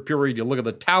the 3rd period. You look at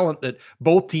the talent that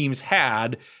both teams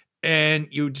had, and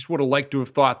you just would have liked to have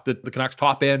thought that the Canucks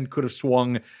top end could have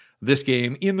swung this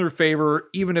game in their favor,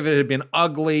 even if it had been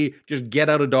ugly. Just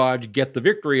get out of Dodge, get the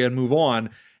victory, and move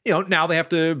on. Now they have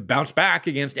to bounce back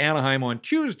against Anaheim on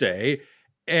Tuesday,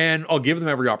 and I'll give them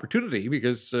every opportunity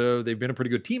because they've been a pretty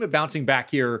good team at bouncing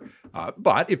back here.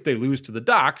 But if they lose to the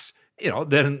Ducks,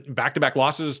 then back-to-back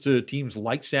losses to teams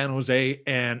like San Jose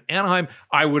and Anaheim,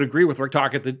 I would agree with Rick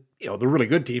Tocchet that, the really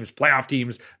good teams, playoff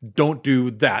teams, don't do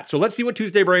that. So let's see what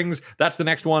Tuesday brings. That's the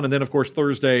next one. And then, of course,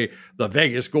 Thursday, the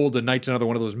Vegas Golden Knights, another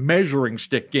one of those measuring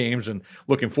stick games, and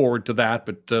looking forward to that.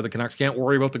 But the Canucks can't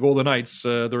worry about the Golden Knights.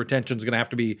 Their attention's going to have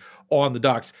to be on the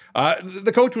Ducks.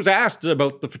 The coach was asked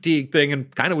about the fatigue thing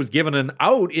and kind of was given an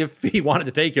out if he wanted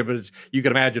to take it. But as you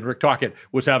can imagine, Rick Tocchet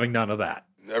was having none of that.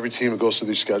 Every team goes through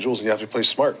these schedules, and you have to play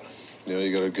smart.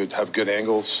 You got to have good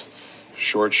angles,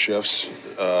 short shifts.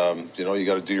 You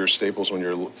got to do your staples when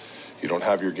you don't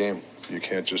have your game. You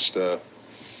can't just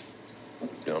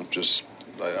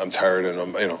I'm tired and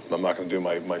I'm not going to do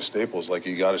my staples. Like,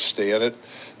 you got to stay in it,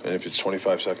 and if it's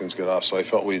 25 seconds, get off. So I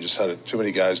felt we just had too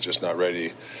many guys just not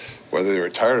ready, whether they were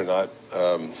tired or not.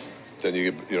 Then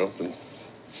then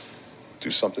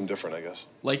do something different, I guess.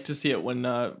 Like to see it when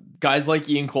guys like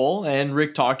Ian Cole and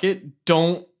Rick Tocchet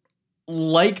don't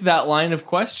like that line of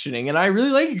questioning. And I really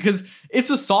like it because it's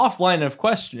a soft line of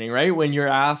questioning, right? When you're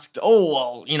asked,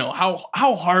 oh, well,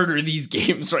 how hard are these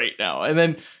games right now? And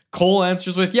then Cole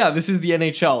answers with, yeah, this is the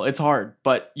NHL. It's hard,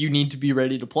 but you need to be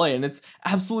ready to play. And it's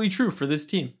absolutely true for this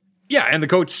team. Yeah, and the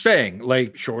coach saying,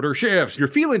 like, shorter shifts. You're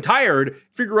feeling tired,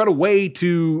 figure out a way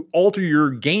to alter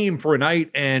your game for a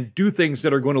night and do things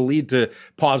that are going to lead to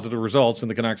positive results, and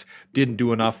the Canucks didn't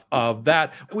do enough of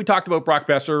that. We talked about Brock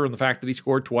Besser and the fact that he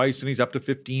scored twice, and he's up to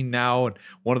 15 now, and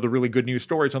one of the really good news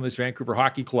stories on this Vancouver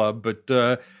Hockey Club,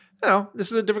 but this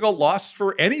is a difficult loss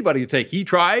for anybody to take. He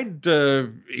tried.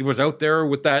 He was out there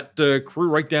with that crew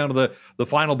right down to the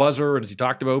final buzzer. And as he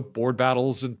talked about, board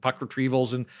battles and puck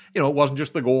retrievals. And, it wasn't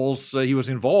just the goals. He was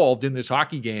involved in this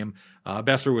hockey game.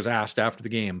 Besser was asked after the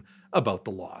game about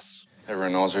the loss.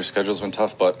 Everyone knows our schedule's been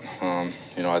tough, but,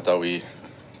 I thought we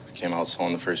came out slow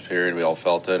in the first period. We all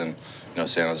felt it. And,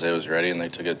 San Jose was ready, and they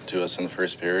took it to us in the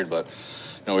first period. But,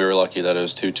 we were lucky that it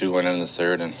was 2-2 going into the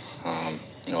third. And,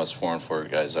 it's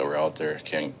 4-4 guys that were out there.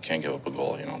 Can't give up a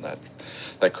goal,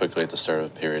 that quickly at the start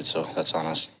of the period. So that's on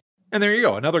us. And there you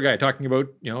go. Another guy talking about,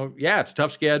 it's a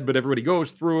tough sked, but everybody goes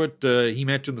through it. He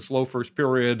mentioned the slow first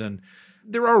period, and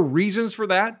there are reasons for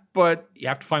that, but you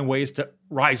have to find ways to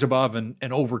rise above and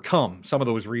overcome some of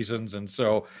those reasons. And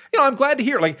so, I'm glad to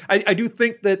hear. Like, I do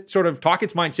think that sort of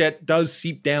Tocchet's mindset does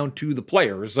seep down to the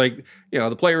players. Like,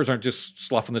 the players aren't just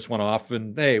sloughing this one off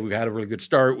and, hey, we've had a really good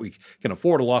start. We can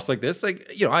afford a loss like this. Like,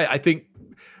 I think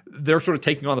they're sort of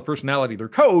taking on the personality of their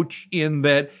coach in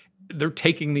that they're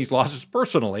taking these losses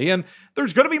personally. And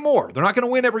there's going to be more. They're not going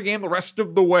to win every game the rest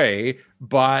of the way,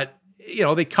 but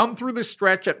they come through this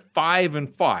stretch at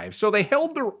 5-5. So they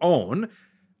held their own.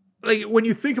 Like, when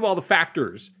you think of all the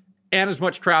factors and as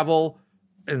much travel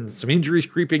and some injuries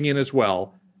creeping in as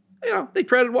well, they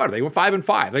treaded water. They went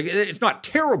 5-5. Like, it's not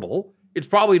terrible. It's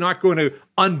probably not going to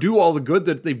undo all the good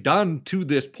that they've done to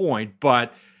this point,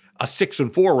 but a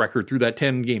 6-4 record through that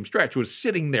 10-game stretch was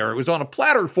sitting there. It was on a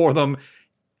platter for them.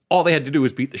 All they had to do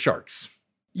was beat the Sharks.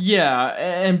 Yeah,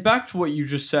 and back to what you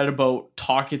just said about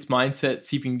Tocchet's mindset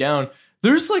seeping down,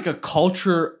 there's like a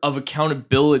culture of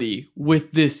accountability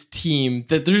with this team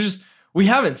that we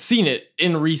haven't seen it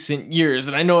in recent years.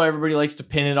 And I know everybody likes to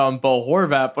pin it on Bo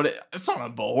Horvat, but it's not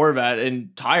on Bo Horvat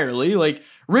entirely. Like,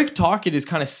 Rick Tocchet is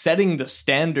kind of setting the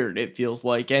standard, it feels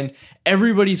like, and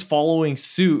everybody's following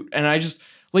suit. And I just,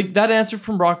 like, that answer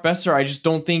from Brock Besser, I just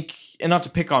don't think, and not to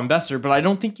pick on Besser, but I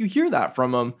don't think you hear that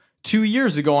from him 2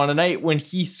 years ago on a night when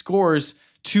he scores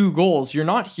 2 goals. You're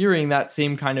not hearing that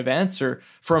same kind of answer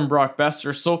from Brock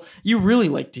Besser. So you really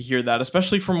like to hear that,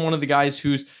 especially from one of the guys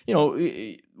who's,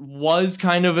 was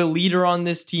kind of a leader on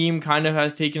this team, kind of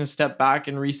has taken a step back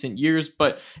in recent years,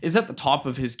 but is at the top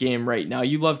of his game right now.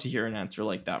 You love to hear an answer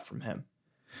like that from him.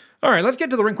 All right, let's get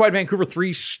to the Rink-Wide Vancouver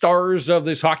 3 stars of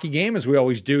this hockey game, as we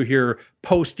always do here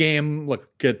post-game.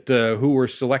 Look at who were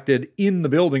selected in the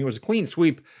building. It was a clean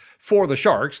sweep for the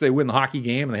Sharks. They win the hockey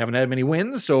game, and they haven't had many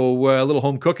wins, so a little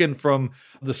home cooking from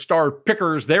the star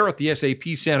pickers there at the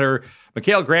SAP Center.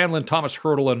 Mikael Granlund, Thomas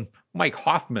Hertl, and Mike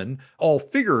Hoffman all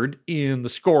figured in the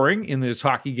scoring in this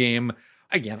hockey game.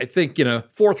 Again, I think in a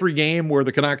 4-3 game where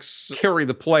the Canucks carry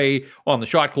the play on the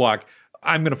shot clock,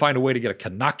 I'm going to find a way to get a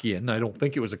Canuck in. I don't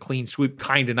think it was a clean sweep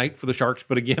kind of night for the Sharks,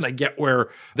 but again, I get where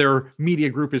their media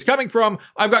group is coming from.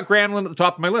 I've got Granlund at the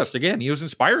top of my list. Again, he was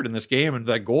inspired in this game, and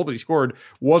that goal that he scored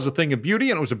was a thing of beauty,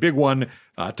 and it was a big one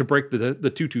to break the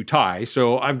 2-2 tie.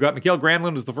 So I've got Mikael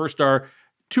Granlund as the first star.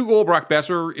 2-goal Brock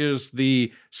Besser is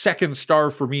the second star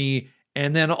for me,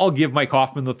 and then I'll give Mike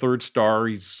Hoffman the third star.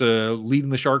 He's leading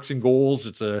the Sharks in goals.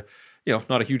 It's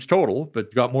not a huge total,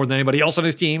 but got more than anybody else on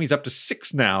his team. He's up to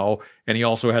 6 now, and he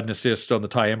also had an assist on the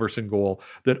Ty Emerson goal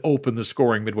that opened the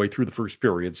scoring midway through the first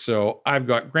period. So I've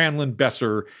got Granlund,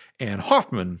 Besser, and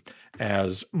Hoffman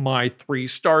as my 3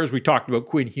 stars. We talked about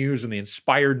Quinn Hughes and the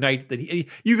inspired night that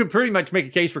you can pretty much make a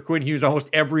case for Quinn Hughes almost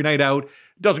every night out.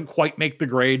 Doesn't quite make the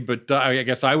grade, but I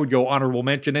guess I would go honorable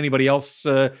mention. Anybody else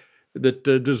that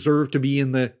deserve to be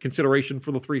in the consideration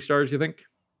for the 3 stars, you think?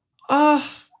 I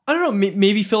don't know.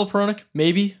 Maybe Philip Hronik,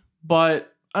 maybe,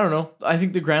 but I don't know. I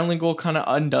think the Granlund goal kind of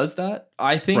undoes that.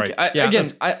 I think. Right. I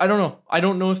don't know. I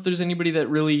don't know if there's anybody that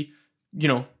really,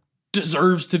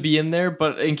 deserves to be in there.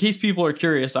 But in case people are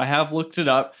curious, I have looked it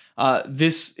up.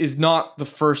 This is not the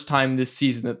first time this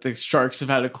season that the Sharks have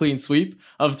had a clean sweep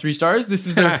of 3 stars. This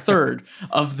is their third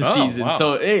of the season. Wow.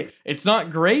 So, hey, it's not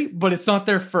great, but it's not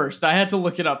their first. I had to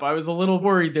look it up. I was a little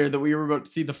worried there that we were about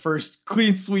to see the first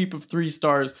clean sweep of 3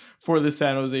 stars for the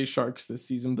San Jose Sharks this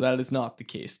season, but that is not the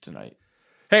case tonight.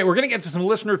 Hey, we're going to get to some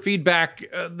listener feedback.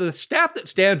 The stat that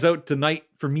stands out tonight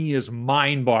for me is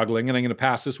mind-boggling, and I'm going to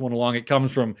pass this one along. It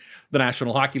comes from the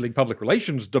National Hockey League Public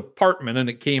Relations Department, and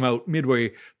it came out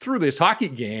midway through this hockey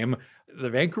game. The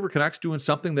Vancouver Canucks doing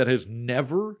something that has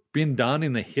never been done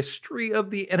in the history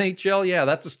of the NHL. Yeah,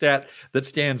 that's a stat that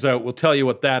stands out. We'll tell you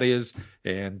what that is,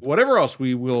 and whatever else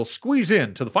we will squeeze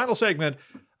in to the final segment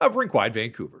of Rink-Wide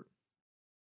Vancouver.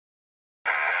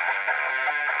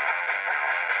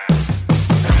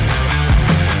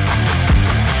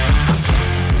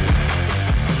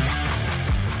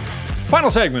 Final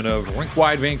segment of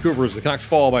Rink-Wide Vancouver as the Canucks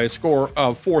fall by a score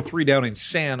of 4-3 down in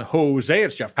San Jose.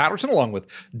 It's Jeff Patterson along with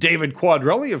David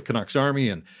Quadrelli of Canucks Army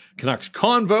and Canucks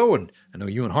Convo. And I know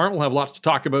you and Harm will have lots to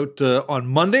talk about on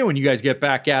Monday when you guys get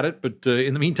back at it. But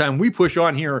in the meantime, we push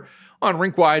on here on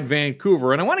Rink-Wide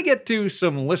Vancouver. And I want to get to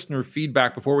some listener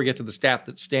feedback before we get to the stat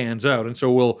that stands out. And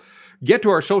so we'll get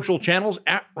to our social channels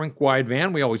at Rink-Wide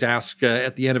Van. We always ask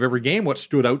at the end of every game what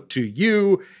stood out to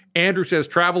you. Andrew says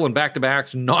travel and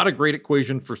back-to-backs, not a great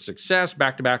equation for success.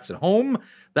 Back-to-backs at home,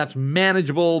 that's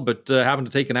manageable, but having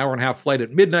to take an hour-and-a-half flight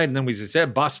at midnight, and then we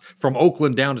said bus from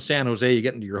Oakland down to San Jose, you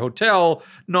get into your hotel,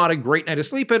 not a great night of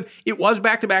sleeping. It was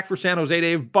back-to-back for San Jose,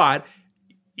 Dave, but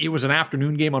it was an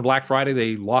afternoon game on Black Friday.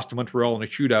 They lost to Montreal in a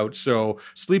shootout, so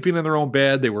sleeping in their own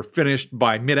bed, they were finished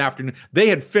by mid-afternoon. They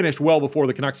had finished well before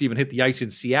the Canucks even hit the ice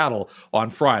in Seattle on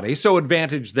Friday, so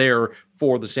advantage there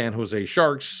for the San Jose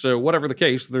Sharks. So whatever the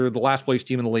case, they're the last place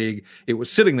team in the league. It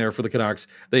was sitting there for the Canucks.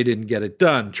 They didn't get it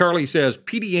done. Charlie says,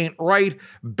 PD ain't right.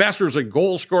 Besser's a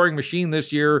goal-scoring machine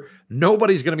this year.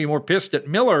 Nobody's going to be more pissed at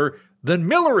Miller than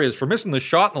Miller is for missing the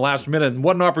shot in the last minute. And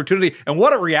what an opportunity. And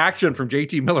what a reaction from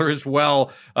JT Miller as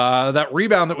well. That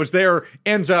rebound that was there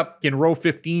ends up in row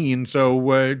 15.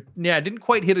 So, didn't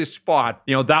quite hit his spot.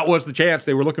 You know, that was the chance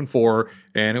they were looking for.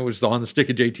 And it was on the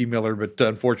stick of JT Miller. But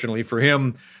unfortunately for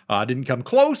him, didn't come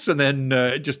close. And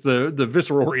then just the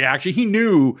visceral reaction. He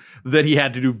knew that he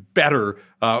had to do better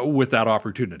with that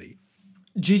opportunity.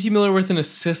 JT Miller with an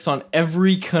assist on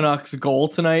every Canucks goal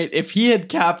tonight. If he had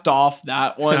capped off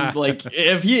that one, like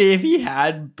if he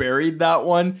had buried that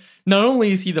one, not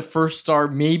only is he the first star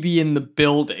maybe in the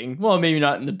building, well, maybe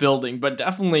not in the building, but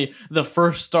definitely the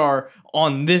first star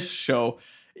on this show.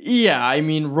 Yeah, I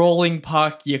mean, rolling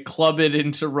puck, you club it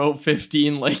into row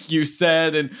 15, like you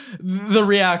said, and the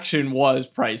reaction was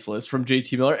priceless from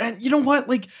JT Miller. And you know what?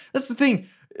 Like, that's the thing.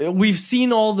 We've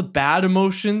seen all the bad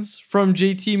emotions from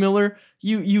JT Miller.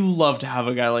 You love to have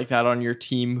a guy like that on your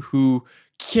team who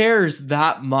cares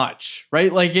that much,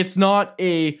 right? Like, it's not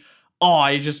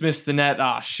I just missed the net.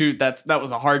 Shoot, that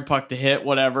was a hard puck to hit,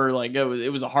 whatever. Like,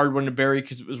 it was a hard one to bury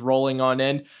because it was rolling on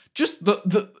end. Just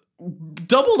the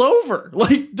doubled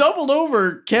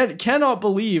over, cannot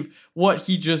believe what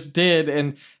he just did.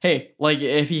 And hey, like,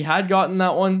 if he had gotten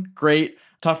that one, great.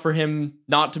 Tough for him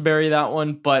not to bury that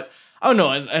one, but I don't know.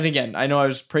 And again, I know I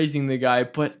was praising the guy,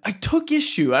 but I took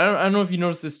issue. I don't know if you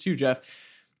noticed this too, Jeff.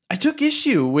 I took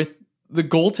issue with the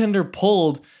goaltender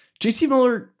pulled. JT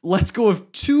Miller lets go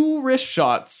of 2 wrist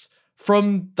shots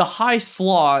from the high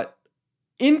slot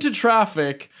into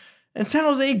traffic, and San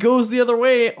Jose goes the other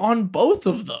way on both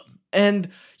of them. And,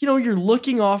 you know, you're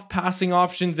looking off passing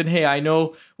options, and hey, I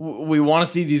know we want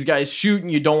to see these guys shoot, and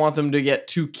you don't want them to get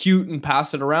too cute and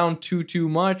pass it around too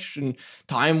much, and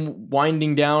time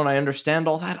winding down. I understand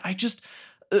all that. I just,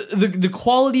 the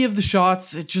quality of the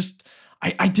shots, it just,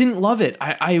 I didn't love it.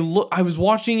 I was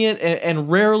watching it,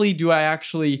 and rarely do I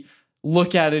actually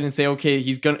look at it and say, okay,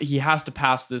 he has to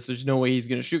pass this. There's no way he's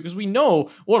going to shoot, because we know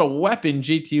what a weapon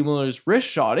JT Miller's wrist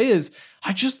shot is.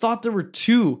 I just thought there were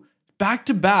 2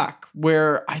 back-to-back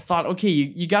where I thought, okay,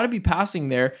 you got to be passing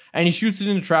there, and he shoots it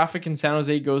into traffic, and San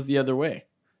Jose goes the other way.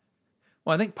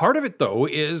 Well, I think part of it, though,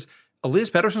 is Elias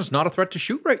Pettersson's not a threat to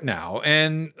shoot right now.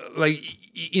 And, like,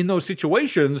 in those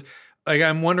situations, like,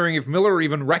 I'm wondering if Miller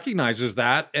even recognizes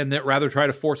that, and that rather try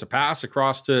to force a pass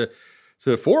across to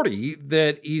 40,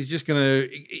 that he's just going to,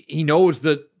 he knows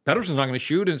that Pettersson's not going to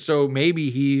shoot, and so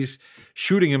maybe he's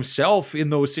shooting himself in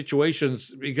those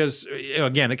situations because, you know,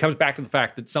 again, it comes back to the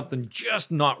fact that something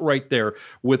just not right there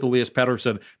with Elias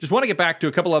Pettersson. Just want to get back to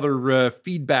a couple other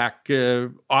feedback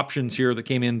options here that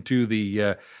came into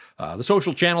the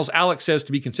social channels. Alex says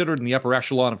to be considered in the upper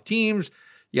echelon of teams.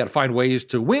 You got to find ways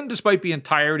to win despite being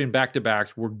tired in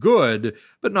back-to-backs. We're good,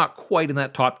 but not quite in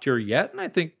that top tier yet. And I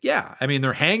think,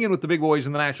 they're hanging with the big boys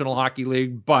in the National Hockey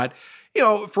League. But,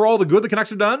 for all the good the Canucks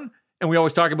have done, and we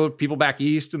always talk about people back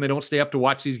east and they don't stay up to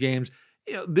watch these games,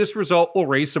 this result will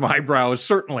raise some eyebrows,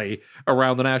 certainly,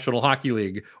 around the National Hockey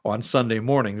League on Sunday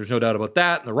morning. There's no doubt about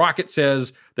that. And the Rocket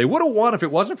says they would have won if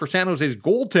it wasn't for San Jose's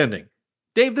goaltending.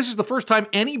 Dave, this is the first time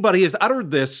anybody has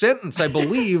uttered this sentence, I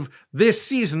believe, this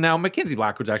season. Now, Mackenzie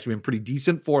Blackwood's actually been pretty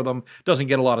decent for them, doesn't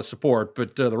get a lot of support,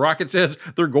 but the Rocket says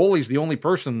their goalie's the only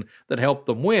person that helped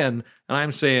them win, and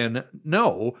I'm saying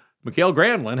no. Mikael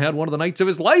Granlund had one of the nights of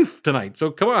his life tonight, so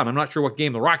come on. I'm not sure what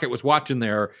game the Rocket was watching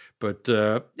there, but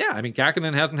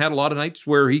Kähkönen hasn't had a lot of nights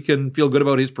where he can feel good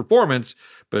about his performance,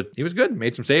 but he was good,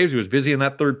 made some saves, he was busy in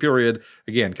that third period.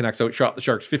 Again, Canucks outshot the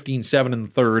Sharks 15-7 in the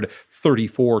third,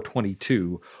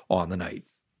 34-22 on the night.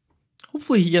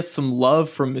 Hopefully he gets some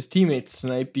love from his teammates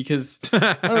tonight, because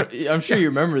I'm sure you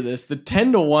remember this, the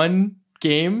 10-1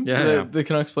 game the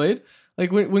Canucks played.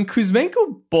 Like when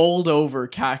Kuzmenko bowled over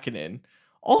Kähkönen,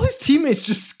 all his teammates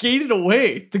just skated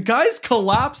away. The guys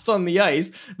collapsed on the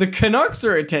ice. The Canucks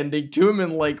are attending to him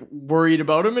and worried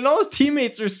about him, and all his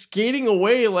teammates are skating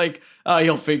away like,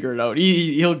 he'll figure it out.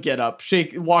 He'll get up,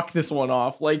 walk this one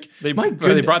off. They brought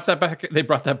that back. They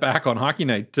brought that back on Hockey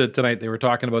Night tonight. They were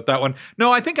talking about that one.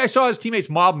 No, I think I saw his teammates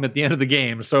mob him at the end of the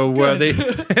game. So they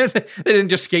didn't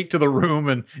just skate to the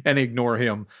room and ignore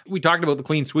him. We talked about the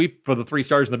clean sweep for the 3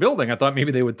 stars in the building. I thought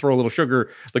maybe they would throw a little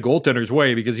sugar the goaltender's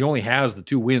way because he only has the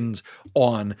 2 wins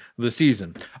on the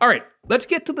season. All right, let's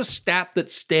get to the stat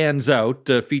that stands out,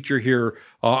 feature here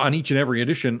on each and every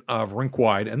edition of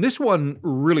Rinkwide. And this one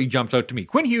really jumps out to me.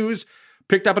 Quinn Hughes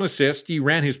picked up an assist. He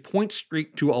ran his point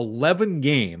streak to 11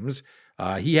 games.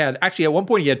 He had, actually at one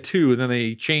point he had 2, and then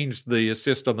they changed the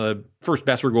assist on the first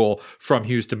Besser goal from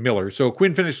Hughes to Miller. So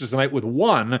Quinn finishes the night with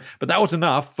 1, but that was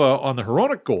enough on the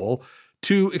Hronek goal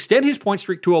to extend his point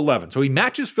streak to 11. So he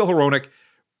matches Phil Hronek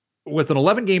with an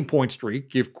 11-game point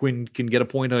streak. If Quinn can get a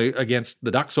point against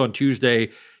the Ducks on Tuesday,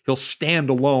 he'll stand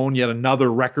alone, yet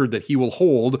another record that he will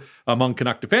hold among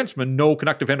Canuck defensemen. No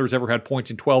Canuck defender has ever had points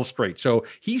in 12 straight. So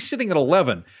he's sitting at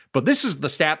 11. But this is the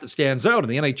stat that stands out, and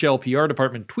the NHL PR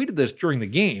department tweeted this during the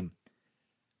game.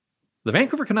 The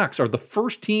Vancouver Canucks are the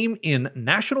first team in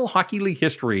National Hockey League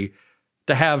history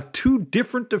to have 2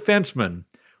 different defensemen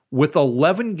with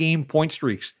 11-game point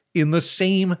streaks in the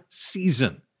same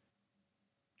season.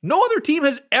 No other team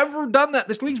has ever done that.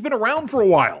 This league's been around for a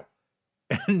while.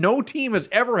 And no team has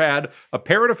ever had a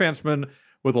pair of defensemen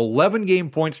with 11-game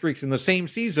point streaks in the same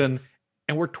season.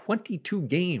 And we're 22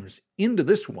 games into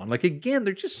this one. Again,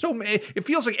 there's just so many. It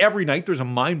feels like every night there's a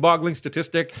mind-boggling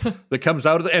statistic that comes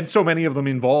out of it. And so many of them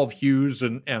involve Hughes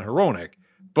and Hronek.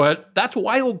 But that's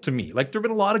wild to me. There have been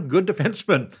a lot of good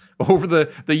defensemen over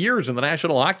the years in the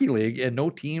National Hockey League, and no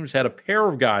teams had a pair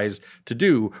of guys to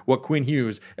do what Quinn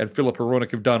Hughes and Philip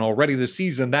Hronek have done already this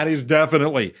season. That is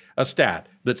definitely a stat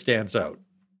that stands out.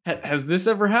 Has this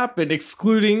ever happened,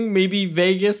 excluding maybe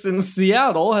Vegas and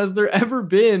Seattle? Has there ever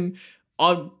been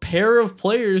a pair of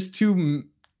players to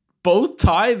both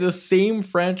tie the same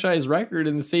franchise record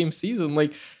in the same season?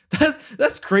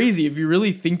 That's crazy if you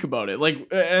really think about it.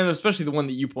 And especially the one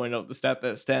that you pointed out, the stat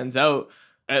that stands out.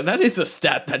 That is a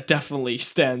stat that definitely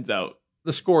stands out.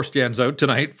 The score stands out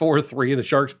tonight, 4-3. The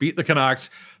Sharks beat the Canucks.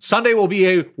 Sunday will be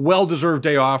a well-deserved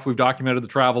day off. We've documented the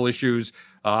travel issues.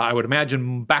 I would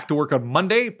imagine back to work on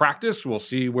Monday, practice. We'll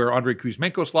see where Andrei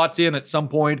Kuzmenko slots in at some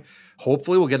point.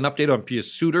 Hopefully we'll get an update on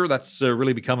Pius Suter. That's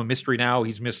really become a mystery now.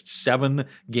 He's missed 7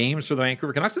 games for the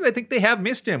Vancouver Canucks, and I think they have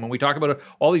missed him. When we talk about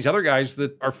all these other guys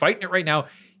that are fighting it right now,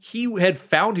 he had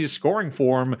found his scoring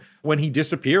form when he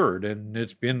disappeared, and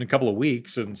it's been a couple of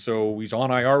weeks, and so he's on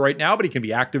IR right now, but he can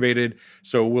be activated.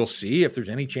 So we'll see if there's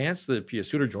any chance that Pius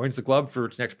Suter joins the club for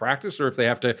its next practice, or if they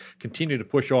have to continue to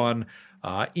push on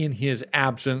in his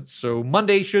absence. So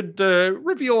Monday should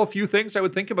reveal a few things, I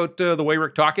would think, about the way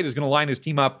Rick Tocchet is going to line his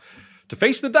team up to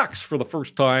face the Ducks for the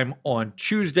first time on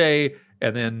Tuesday,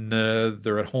 and then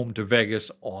they're at home to Vegas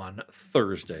on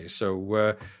Thursday.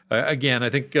 So again, I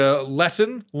think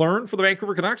lesson learned for the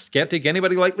Vancouver Canucks. Can't take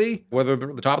anybody lightly, whether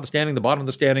they're at the top of the standing, the bottom of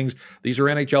the standings. These are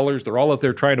NHLers. They're all out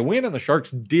there trying to win, and the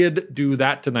Sharks did do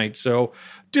that tonight. So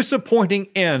disappointing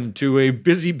end to a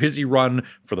busy, busy run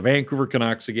for the Vancouver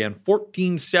Canucks. Again,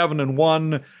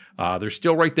 14-7-1. They're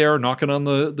still right there knocking on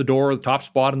the door, the top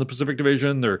spot in the Pacific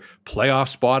Division. Their playoff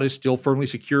spot is still firmly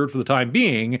secured for the time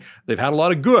being. They've had a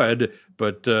lot of good,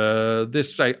 but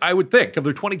this, I would think, of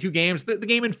their 22 games, the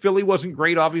game in Philly wasn't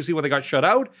great, obviously, when they got shut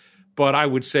out, but I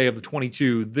would say of the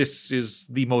 22, this is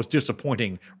the most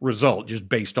disappointing result just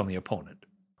based on the opponent.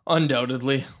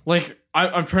 Undoubtedly.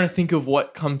 I'm trying to think of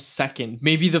what comes second.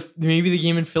 Maybe the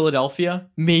game in Philadelphia,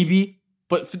 maybe.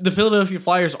 But the Philadelphia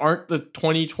Flyers aren't the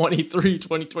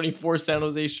 2023-2024 San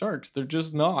Jose Sharks. They're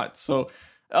just not. So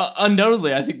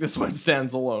undoubtedly, I think this one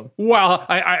stands alone. Well,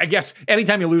 I guess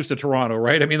anytime you lose to Toronto,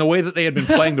 right? I mean, the way that they had been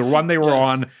playing, the run they were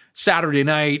on Saturday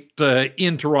night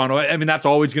in Toronto, I mean, that's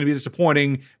always going to be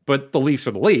disappointing. But the Leafs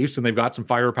are the Leafs, and they've got some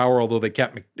firepower, although they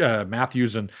kept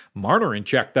Matthews and Marner in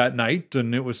check that night,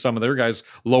 and it was some of their guys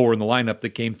lower in the lineup that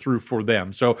came through for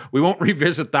them. So we won't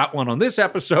revisit that one on this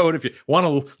episode. If you want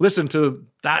to listen to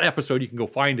that episode, you can go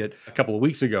find it a couple of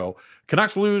weeks ago.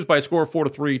 Canucks lose by a score of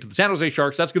 4-3 to the San Jose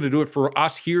Sharks. That's going to do it for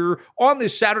us here on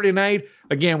this Saturday night.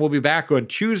 Again, we'll be back on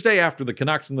Tuesday after the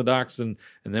Canucks and the Ducks, and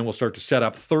then we'll start to set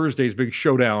up Thursday's big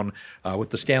showdown with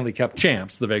the Stanley Cup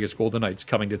champs, the Vegas Golden Knights,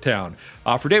 coming to town.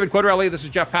 For David Quadrelli, this is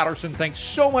Jeff Patterson. Thanks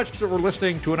so much for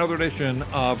listening to another edition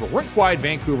of Rink Wide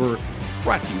Vancouver,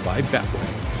 brought to you by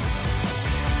Betway.